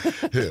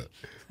 Yeah.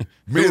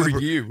 Who are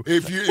you?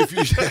 If you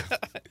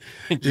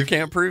You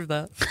can't prove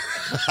that.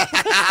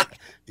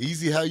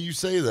 easy how you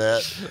say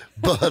that,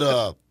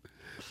 but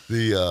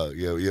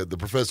the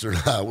professor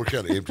and I, we're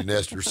kind of empty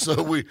nesters,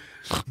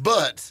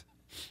 but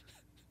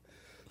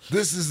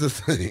this is the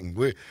thing,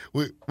 we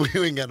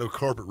ain't got no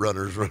carpet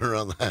runners running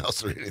around the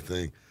house or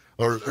anything.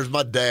 Or there's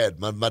my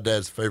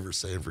dad's favorite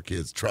saying for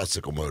kids,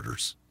 tricycle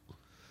motors.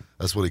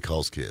 That's what he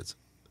calls kids.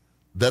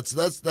 That's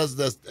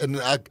and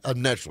I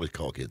naturally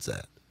call kids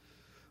that.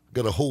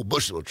 Got a whole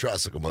bushel of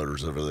tricycle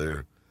motors over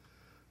there.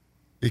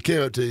 He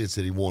came up to you and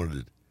said he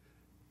wanted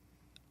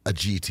a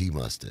GT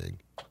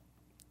Mustang.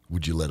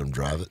 Would you let him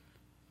drive it?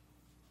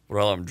 Would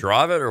I let him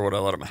drive it or would I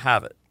let him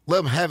have it? Let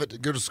him have it to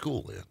go to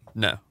school in.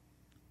 No.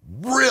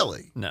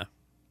 Really? No.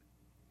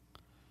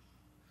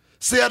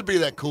 See, I'd be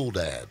that cool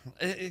dad.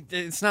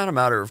 It's not a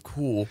matter of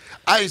cool.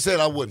 I ain't said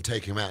I wouldn't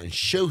take him out and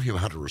show him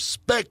how to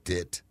respect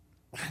it.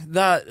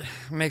 That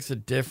makes a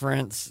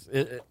difference.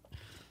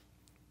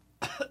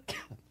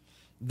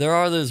 There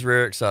are those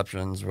rare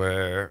exceptions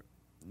where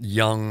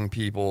young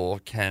people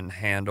can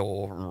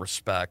handle and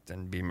respect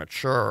and be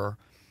mature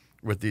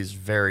with these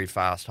very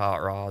fast hot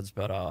rods.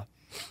 But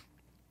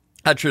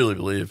I truly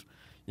believe,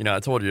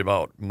 I told you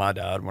about my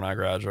dad when I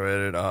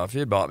graduated. If he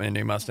had bought me a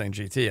new Mustang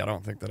GT, I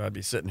don't think that I'd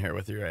be sitting here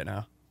with you right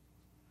now.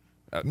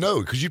 No,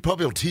 because you'd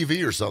probably be on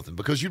TV or something,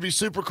 because you'd be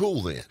super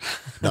cool then.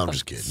 No, I'm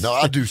just kidding. No,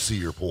 I do see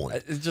your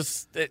point.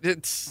 It's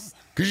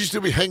because you'd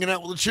still be hanging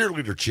out with the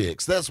cheerleader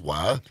chicks. That's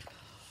why.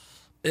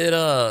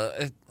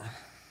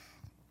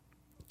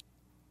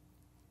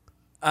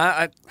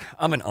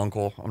 I'm an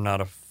uncle. I'm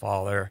not a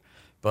father,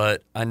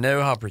 but I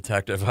know how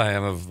protective I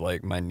am of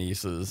like my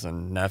nieces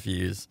and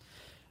nephews,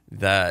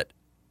 that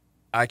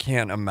I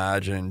can't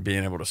imagine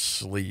being able to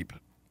sleep.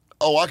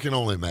 Oh, I can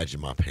only imagine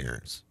my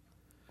parents.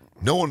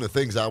 Knowing the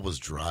things I was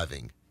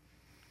driving.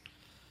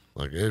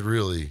 Like, it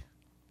really...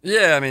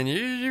 Yeah, I mean,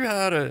 you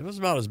had it was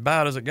about as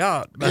bad as it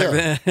got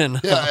back then.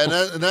 Yeah, and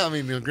that, I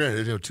mean,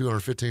 granted,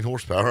 215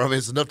 horsepower. I mean,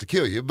 it's enough to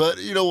kill you,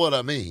 but you know what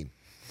I mean.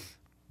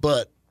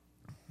 But,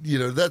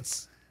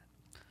 that's...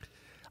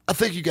 I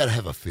think you got to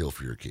have a feel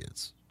for your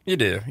kids. You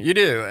do.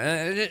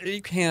 And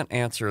you can't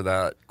answer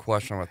that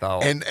question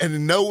without...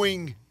 And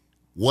knowing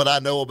what I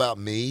know about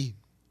me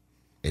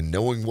and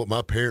knowing what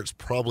my parents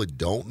probably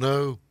don't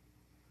know,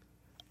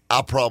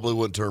 I probably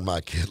wouldn't turn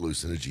my kid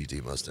loose in a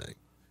GT Mustang.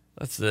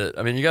 That's it.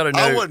 I mean, you got to know.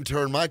 I wouldn't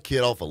turn my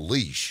kid off a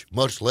leash,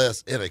 much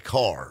less in a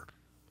car,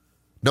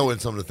 knowing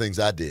some of the things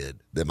I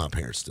did that my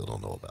parents still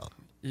don't know about.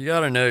 You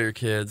got to know your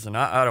kids, and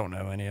I don't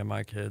know any of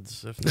my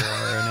kids, if there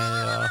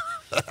are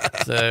any.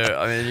 So,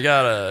 I mean, you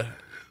got to.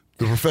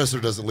 The professor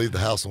doesn't leave the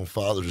house on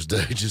Father's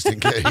Day just in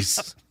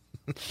case.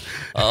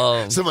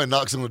 Somebody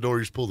knocks on the door,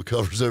 you just pull the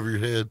covers over your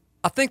head.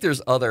 I think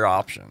there's other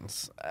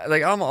options.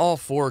 Like, I'm all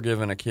for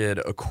giving a kid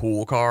a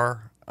cool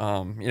car,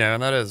 and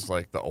that is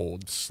like the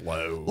old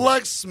slow.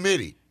 Like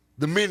Smitty,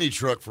 the mini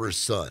truck for his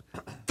son.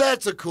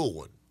 That's a cool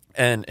one.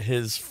 And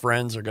his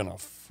friends are going to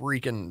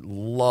freaking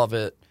love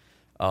it.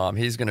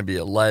 He's going to be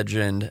a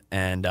legend,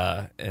 and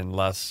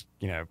unless,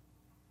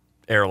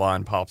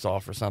 airline pops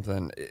off or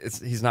something,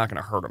 he's not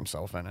going to hurt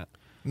himself in it.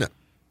 No.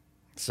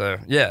 So,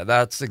 yeah,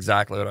 that's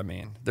exactly what I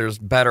mean. There's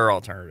better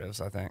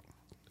alternatives, I think.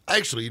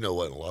 Actually, you know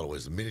what? In a lot of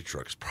ways, the mini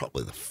truck is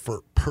probably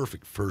the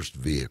perfect first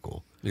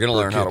vehicle. You're going to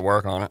learn how to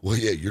work on it. Well,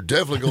 yeah, you're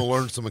definitely going to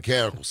learn some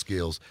mechanical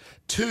skills.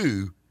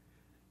 Two,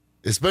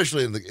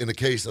 especially in the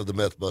case of the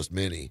Meth Bust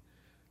Mini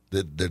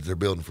that they're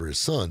building for his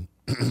son,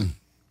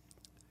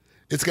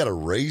 it's got a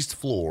raised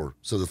floor,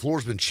 so the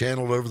floor's been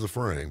channeled over the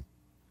frame.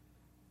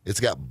 It's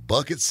got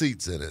bucket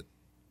seats in it.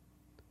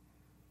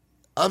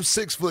 I'm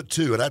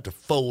 6'2", and I have to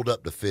fold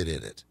up to fit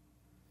in it.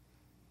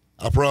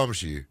 I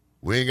promise you,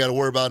 we ain't got to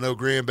worry about no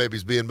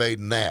grandbabies being made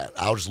in that.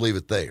 I'll just leave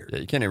it there. Yeah,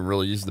 you can't even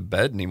really use the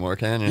bed anymore,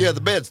 can you? Yeah,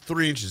 the bed's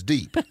 3 inches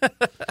deep.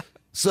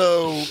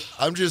 So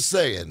I'm just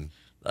saying.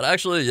 That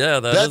actually, yeah.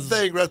 That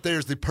thing right there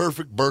is the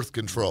perfect birth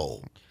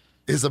control.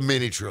 Is a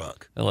mini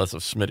truck. Unless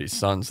if Smitty's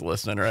son's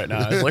listening right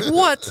now. He's like,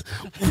 what?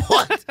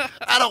 What?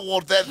 I don't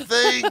want that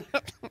thing.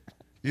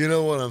 You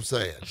know what I'm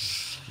saying?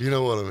 You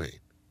know what I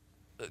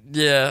mean?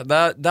 Yeah,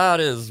 that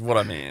is what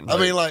I mean. I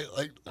mean, like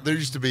there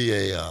used to be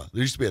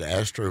an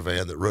Astro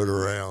van that rode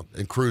around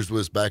and cruised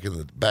with us back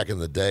in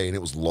the day, and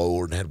it was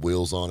lowered and had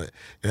wheels on it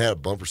and had a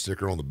bumper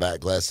sticker on the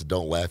back glass that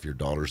 "Don't laugh, your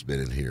daughter's been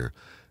in here."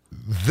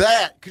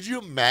 Could you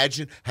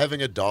imagine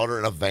having a daughter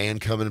in a van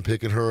coming and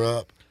picking her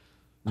up?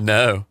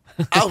 No.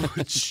 I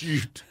would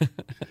shoot.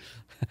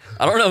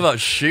 I don't know about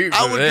shoot.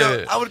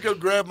 I would go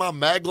grab my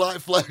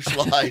Maglite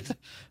flashlight.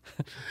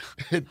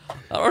 I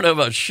don't know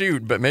about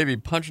shoot, but maybe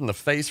punch in the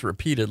face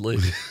repeatedly.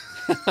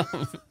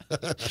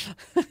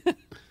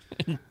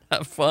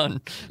 Have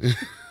fun.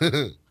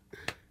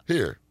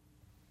 Here.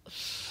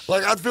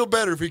 Like, I'd feel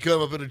better if he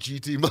come up in a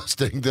GT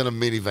Mustang than a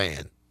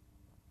minivan.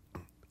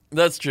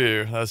 That's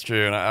true.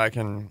 And I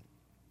can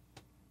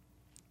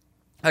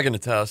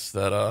attest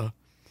that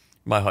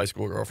my high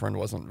school girlfriend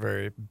wasn't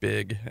very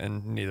big,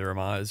 and neither am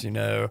I, as you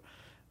know.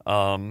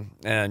 And,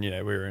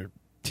 we were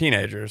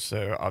teenagers,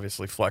 so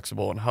obviously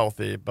flexible and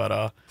healthy.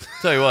 But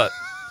tell you what,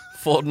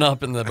 folding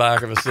up in the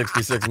back of a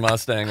 66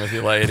 Mustang with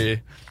your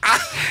lady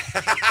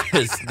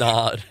is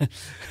not.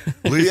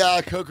 Lee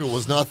Iacocca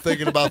was not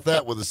thinking about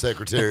that with the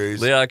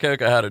secretaries. Lee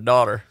Iacocca had a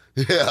daughter.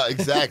 Yeah,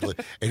 exactly.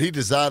 And he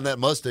designed that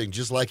Mustang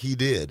just like he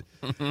did.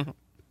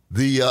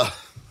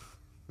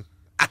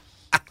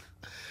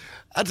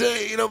 I tell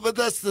you, but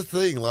that's the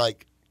thing.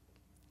 Like,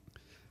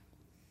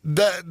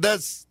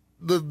 that's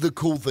the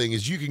cool thing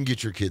is you can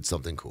get your kid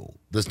something cool.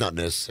 That's not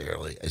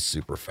necessarily a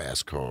super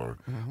fast car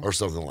or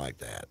something like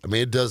that. I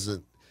mean, it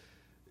doesn't,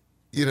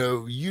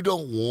 you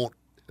don't want,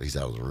 he's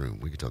out of the room.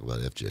 We can talk about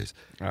FJs.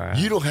 All right.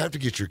 You don't have to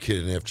get your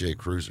kid an FJ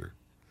Cruiser.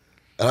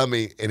 And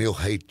he'll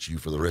hate you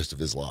for the rest of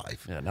his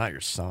life. Yeah, not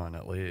your son,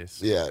 at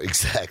least. Yeah,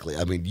 exactly.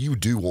 I mean, you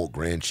do want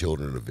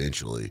grandchildren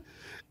eventually.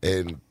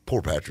 And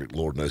poor Patrick,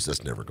 Lord knows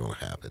that's never going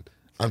to happen.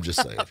 I'm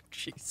just saying.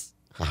 Jeez.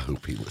 I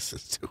hope he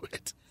listens to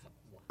it.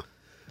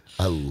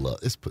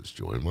 This puts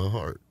joy in my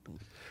heart.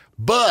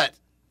 But,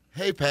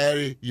 hey,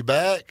 Patty, you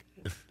back?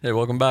 Hey,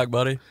 welcome back,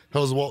 buddy. How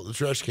was the walk to the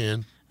trash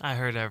can? I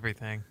heard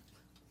everything.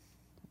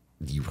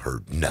 You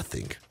heard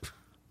nothing.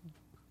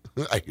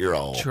 I hear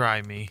all.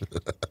 Try me.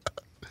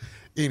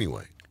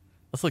 Anyway.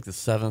 That's like the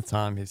 7th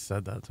time he's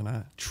said that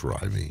tonight.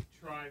 Try me.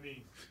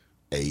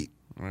 8.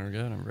 There we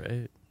go,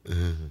 number 8.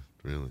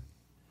 Really?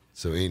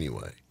 So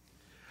anyway,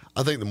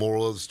 I think the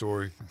moral of the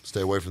story,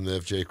 stay away from the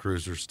FJ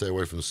Cruiser, stay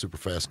away from the super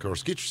fast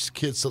cars. Get your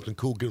kids something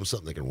cool, get them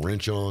something they can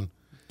wrench on.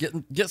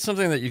 Get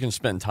something that you can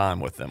spend time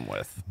with them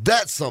with.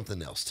 That's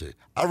something else, too.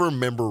 I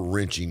remember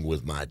wrenching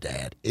with my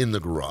dad in the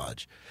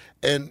garage.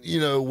 And,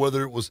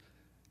 whether it was,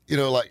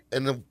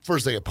 and the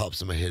first thing that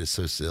pops in my head is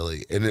so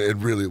silly. And it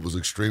was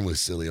extremely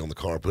silly on the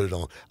car. I put it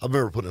on. I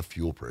remember putting a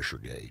fuel pressure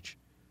gauge.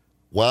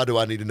 Why do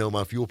I need to know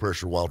my fuel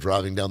pressure while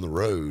driving down the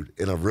road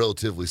in a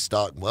relatively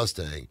stock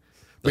Mustang?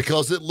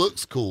 Because it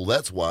looks cool.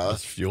 That's why.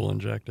 That's fuel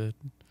injected.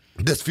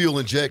 That's fuel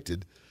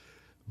injected.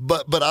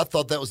 But I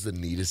thought that was the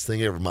neatest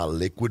thing ever. My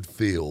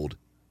liquid-filled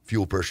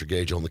fuel pressure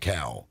gauge on the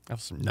cowl. That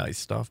was some nice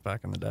stuff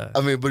back in the day.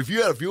 I mean, but if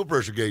you had a fuel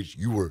pressure gauge,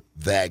 you were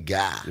that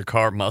guy. Your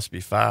car must be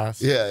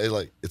fast. Yeah,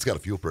 it's got a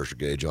fuel pressure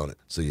gauge on it,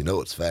 so you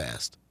know it's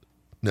fast.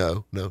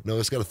 No,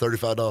 it's got a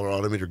 $35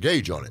 odometer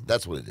gauge on it.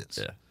 That's what it is.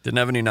 Yeah, didn't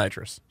have any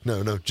nitrous.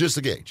 No, just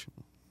a gauge.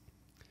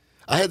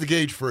 I had the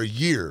gauge for a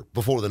year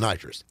before the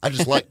nitrous. I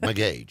just liked my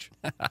gauge.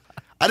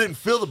 I didn't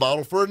fill the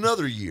bottle for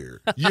another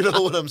year. You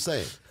know what I'm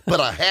saying? But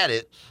I had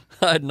it.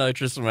 I had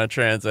nitrous in my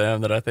Trans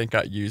Am that I think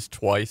got used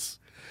twice.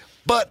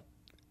 But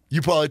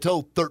you probably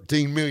told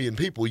 13 million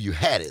people you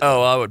had it.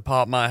 Oh, I would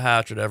pop my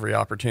hatch at every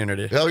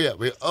opportunity. Oh, yeah.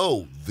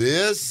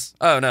 This?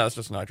 Oh, no, it's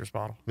just a nitrous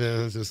bottle.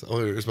 Yeah, it's just,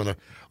 here's my,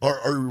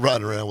 or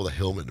riding around with a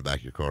helmet in the back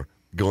of your car,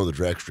 going to the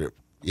drag strip.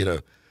 You know,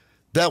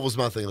 that was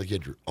my thing. Like,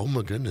 oh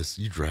my goodness,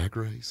 you drag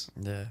race?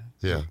 Yeah.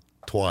 Yeah,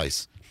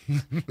 twice.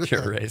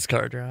 You're a race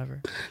car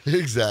driver.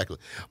 Exactly.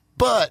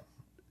 But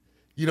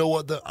you know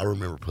what, though? I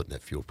remember putting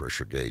that fuel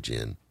pressure gauge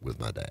in with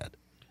my dad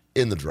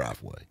in the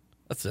driveway.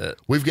 That's it.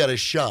 We've got a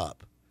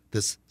shop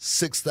that's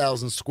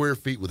 6,000 square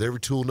feet with every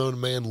tool known to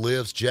man,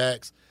 lifts,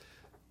 jacks,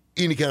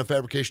 any kind of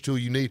fabrication tool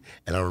you need.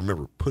 And I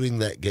remember putting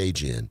that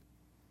gauge in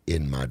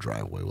my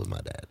driveway with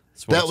my dad.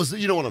 That was,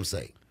 you know what I'm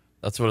saying?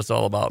 That's what it's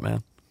all about,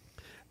 man.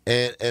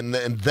 And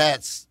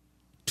that's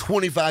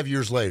 25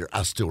 years later.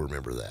 I still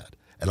remember that,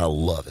 and I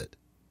love it.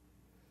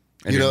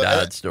 And your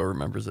dad still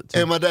remembers it too.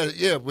 And my dad,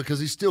 yeah, because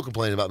he's still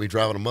complaining about me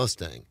driving a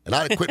Mustang, and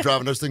I quit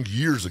driving those things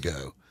years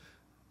ago.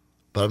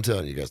 But I'm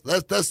telling you guys,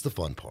 that's the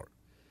fun part.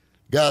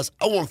 Guys,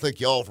 I want to thank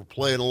you all for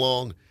playing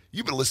along.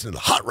 You've been listening to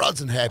Hot Rods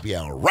and Happy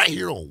Hour right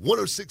here on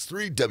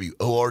 106.3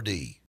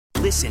 WORD.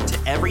 Listen to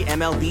every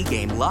MLB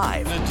game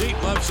live. In the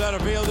deep left center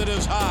field, it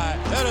is high,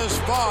 it is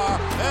far,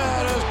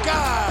 it is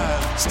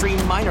gone.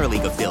 Stream minor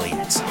league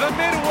affiliates. The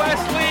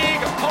Midwest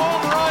League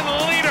home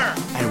run leader.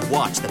 And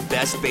watch the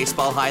best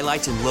baseball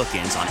highlights and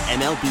look-ins on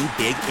MLB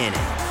Big Inning.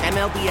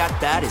 MLB At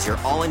Bat is your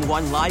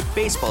all-in-one live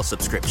baseball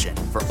subscription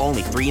for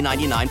only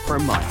 $3.99 per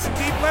month.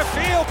 Deep left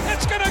field,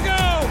 it's gonna go.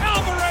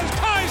 Alvarez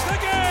ties the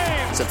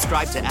game.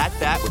 Subscribe to At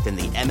Bat within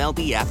the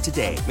MLB app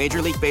today.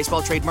 Major League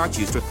Baseball trademarks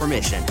used with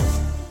permission.